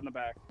 She's out in the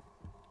back.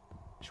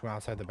 She went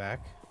outside the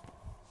back?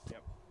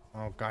 Yep.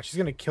 Oh gosh, she's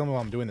gonna kill me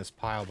while I'm doing this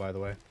pile, by the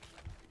way.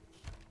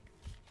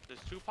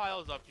 There's two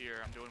piles up here.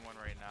 I'm doing one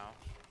right now.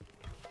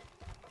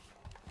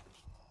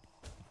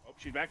 Oh,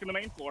 she's back in the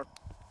main floor.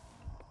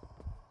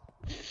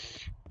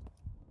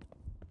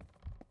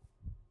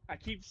 I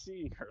keep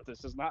seeing her.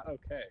 This is not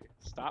okay.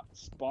 Stop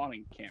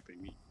spawning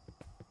camping me.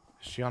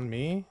 Is she on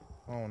me?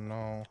 Oh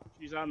no.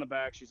 She's out in the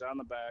back. She's out in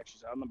the back.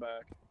 She's out in the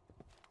back.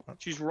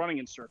 She's running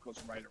in circles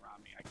right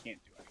around me. I can't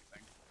do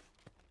anything.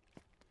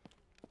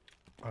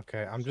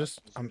 Okay, I'm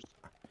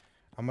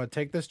gonna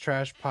take this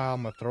trash pile,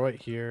 I'm gonna throw it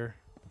here.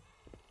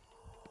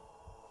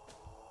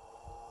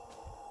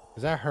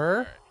 Is that her?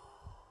 Alright.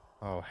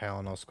 Oh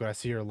hell no, Squid, I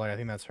see her light. I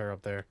think that's her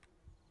up there.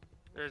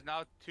 There's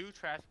now two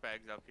trash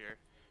bags up here.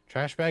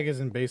 Trash bag is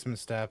in basement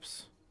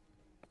steps.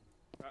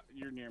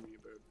 You're near me,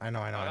 dude. I know,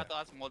 I I know. got the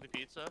last moldy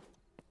pizza.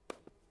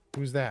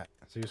 Who's that?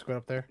 Is you Squid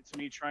up there? It's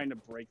me trying to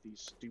break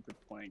these stupid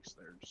planks.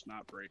 They're just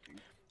not breaking.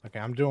 Okay,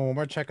 I'm doing one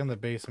more check in the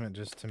basement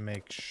just to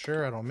make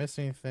sure I don't miss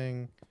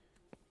anything.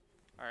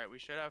 Alright, we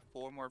should have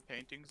 4 more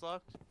paintings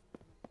left.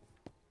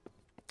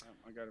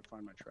 I gotta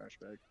find my trash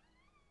bag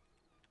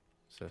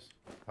What's this?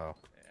 Oh.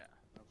 Yeah.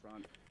 up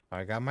front.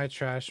 I got my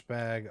trash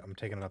bag. I'm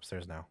taking it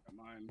upstairs now. Got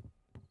mine.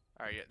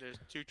 Alright, yeah, there's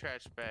 2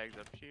 trash bags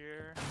up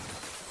here.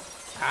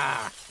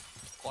 Ah!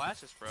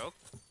 Glass just broke.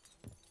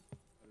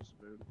 That is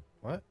food.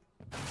 What?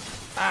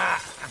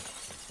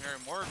 There are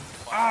more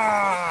glass.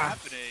 Ah!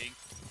 What's happening?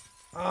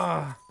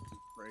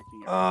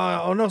 Breaking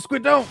Ah! it. Oh no,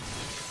 Squid, don't!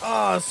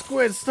 Ah,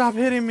 Squid, stop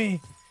hitting me!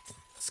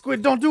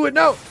 Squid, don't do it,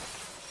 no!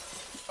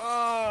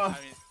 Ah!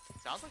 I mean,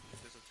 it sounds like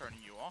this is turning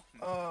you on.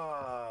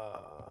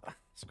 Ah!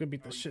 Squid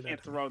beat the You shit can't out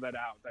of me. throw that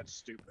out. That's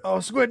stupid. Oh,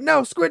 Squid,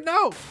 no! Squid,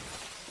 no!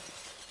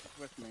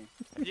 With me.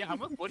 Yeah, I'm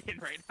with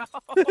Woodian right now.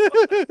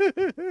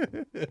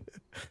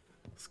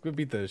 Squid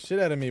beat the shit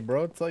out of me,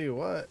 bro. Tell you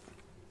what.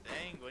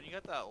 Dang, when you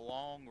got that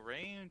long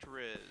range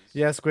Riz.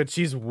 Yeah, Squid,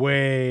 she's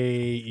way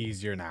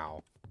easier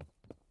now.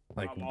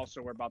 Like,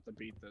 Also, we're about to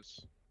beat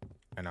this.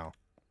 I know.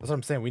 That's what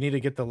I'm saying. We need to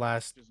get the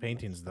last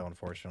paintings, though,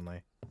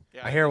 unfortunately.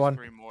 Yeah, I hear there's one.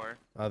 3 more.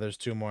 There's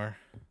 2 more.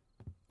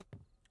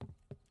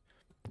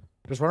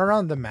 Just run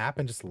around the map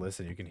and just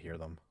listen. You can hear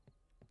them.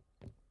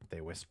 They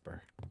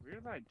whisper.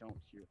 Weird that I don't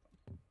hear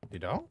them. You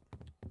don't?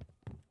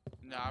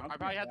 No, I'm I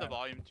probably had the bad.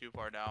 volume too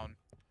far down.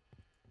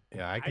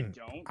 Yeah, I can.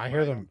 don't. I but hear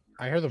don't them.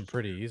 I hear them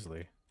pretty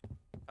easily.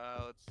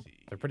 Let's see.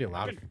 They're pretty I've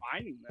loud. been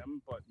finding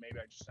them, but maybe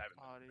I just haven't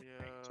been paying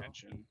Audio.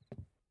 attention.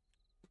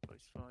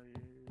 Voice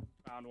volume.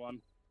 Found one.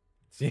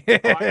 Yeah.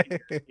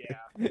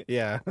 Yeah.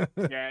 Yeah.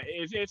 Yeah,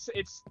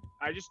 it's.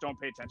 I just don't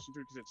pay attention to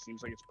it because it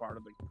seems like it's part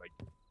of the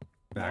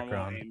normal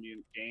Background.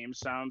 ambient game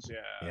sounds. Yeah.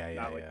 Yeah,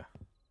 yeah, not like, yeah.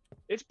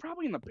 It's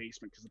probably in the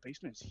basement because the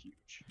basement is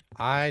huge.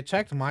 I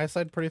checked my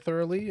side pretty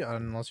thoroughly,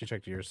 unless you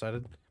checked your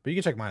side. But you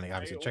can check mine.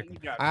 Obviously, check. only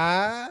got-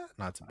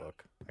 No, it's a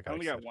book. I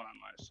only got excited. one on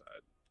my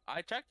side.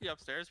 I checked the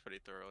upstairs pretty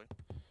thoroughly.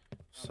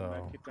 So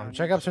Medkit I'm down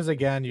check here. upstairs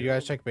again. You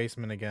guys check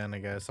basement again. I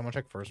guess someone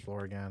check first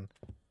floor again,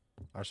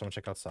 or someone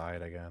check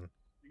outside again.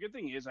 The good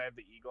thing is I have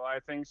the eagle eye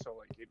thing, so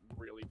like it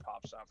really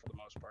pops out for the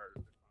most part.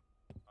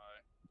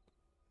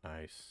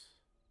 Nice.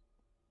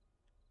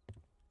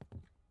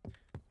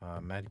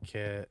 Med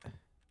kit.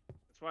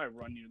 That's why I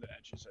run you to the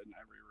edges in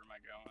every room I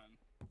go in.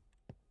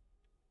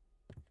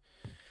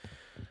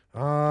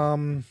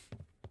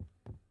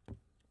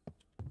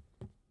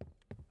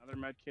 Another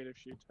med kit if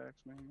she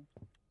attacks me.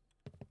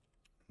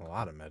 A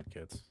lot of med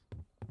kits.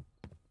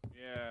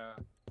 Yeah.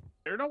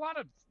 There are a lot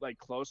of like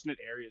close knit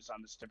areas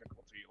on this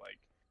difficulty. Like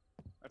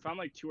I found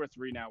like 2 or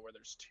 3 now where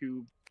there's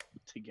 2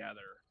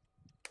 together.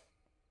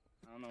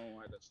 I don't know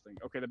why that's the thing.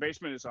 Okay, the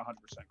basement is 100%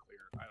 clear.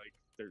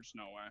 There's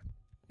no way.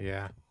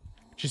 Yeah.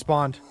 She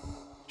spawned.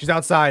 She's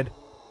outside.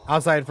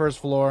 Outside first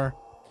floor.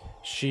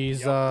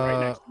 She's Yep, right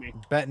next to me.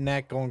 bet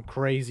neck going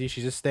crazy.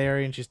 She's just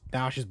staring. She's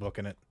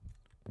booking it.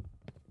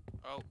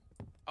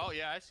 Oh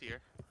yeah, I see her.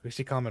 Who's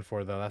she coming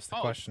for though? That's the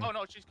question. Oh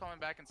no, she's coming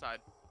back inside.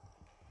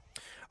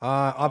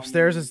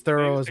 Upstairs is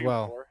thorough as same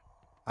well. floor.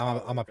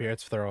 I'm up here.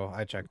 It's thorough.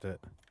 I checked it.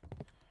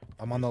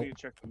 I'm on Just the need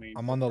to check the main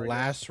I'm on the floor, I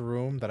guess. last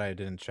room that I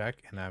didn't check,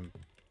 and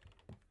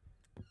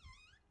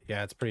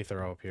yeah, it's pretty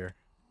thorough up here.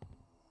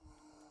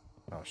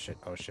 Oh shit!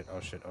 Oh shit! Oh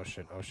shit! Oh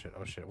shit! Oh shit!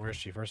 Oh shit! Where is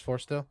she? First floor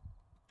still?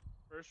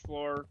 First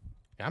floor.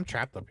 Yeah, I'm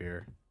trapped up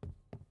here.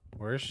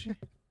 Where is she?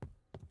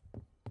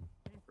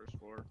 First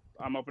floor.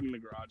 I'm opening the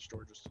garage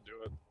door just to do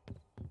it.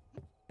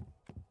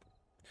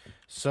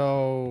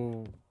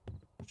 So,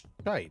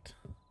 right.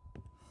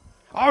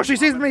 Oh, she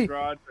sees I'm at the me.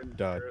 garage and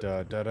Da hear it.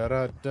 da da da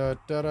da da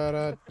da da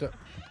da. Da.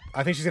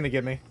 I think she's gonna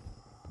get me.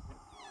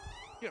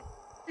 Get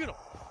him!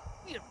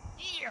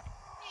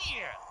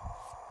 Yeah!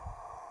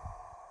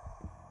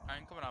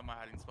 I'm coming out of my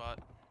hiding spot.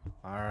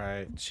 All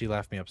right, she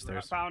left me I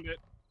upstairs. found it.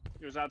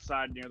 It was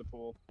outside near the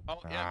pool. Oh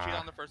yeah, she's Ah.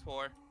 on the first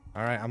floor.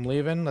 All right, I'm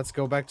leaving. Let's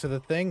go back to the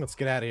thing. Let's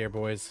get out of here,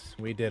 boys.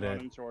 We did it.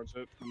 Running towards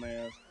it from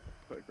the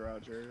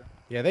garage area.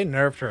 Yeah, they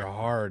nerfed her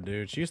hard,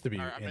 dude. She used to be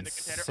Alright, I'm in the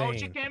container. insane. Oh,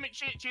 she came in.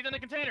 She's in the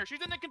container.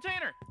 She's in the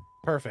container.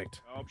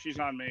 Perfect. Oh, she's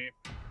on me.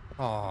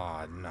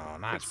 Oh no,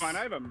 not. It's fine.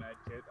 I have a med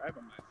kit. I'll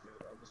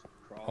just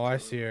crawl. Oh, I to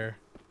it. see her.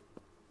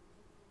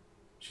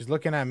 She's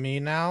looking at me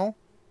now.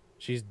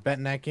 She's bet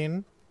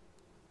necking.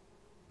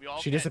 We all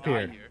She can't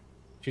disappeared. hide here.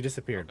 She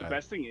disappeared. The bud.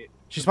 best thing is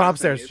She the spawned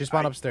best thing upstairs. is She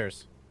spawned I-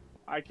 upstairs.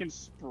 I can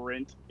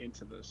sprint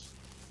into this.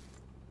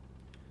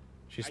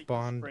 She I can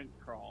spawned. sprint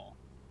crawl.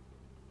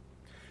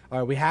 All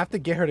right, we have to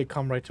get her to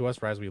come right to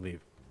us right as we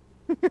leave.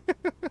 All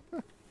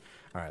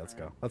right, let's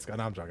go. Let's go.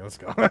 No, I'm joking. Let's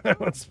go.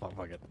 Let's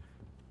fuck it.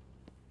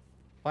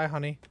 Bye,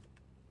 honey.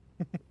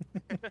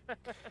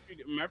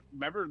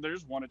 Remember,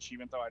 there's one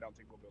achievement though. I don't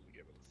think we'll be able to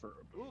give it for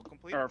Ooh,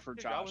 complete Or for your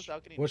job Josh.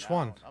 without getting Which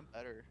down. one? I'm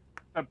better.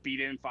 a beat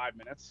it in 5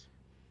 minutes.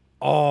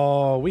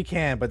 Oh, we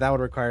can, but that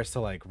would require us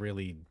to like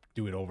really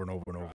do it over and over and over.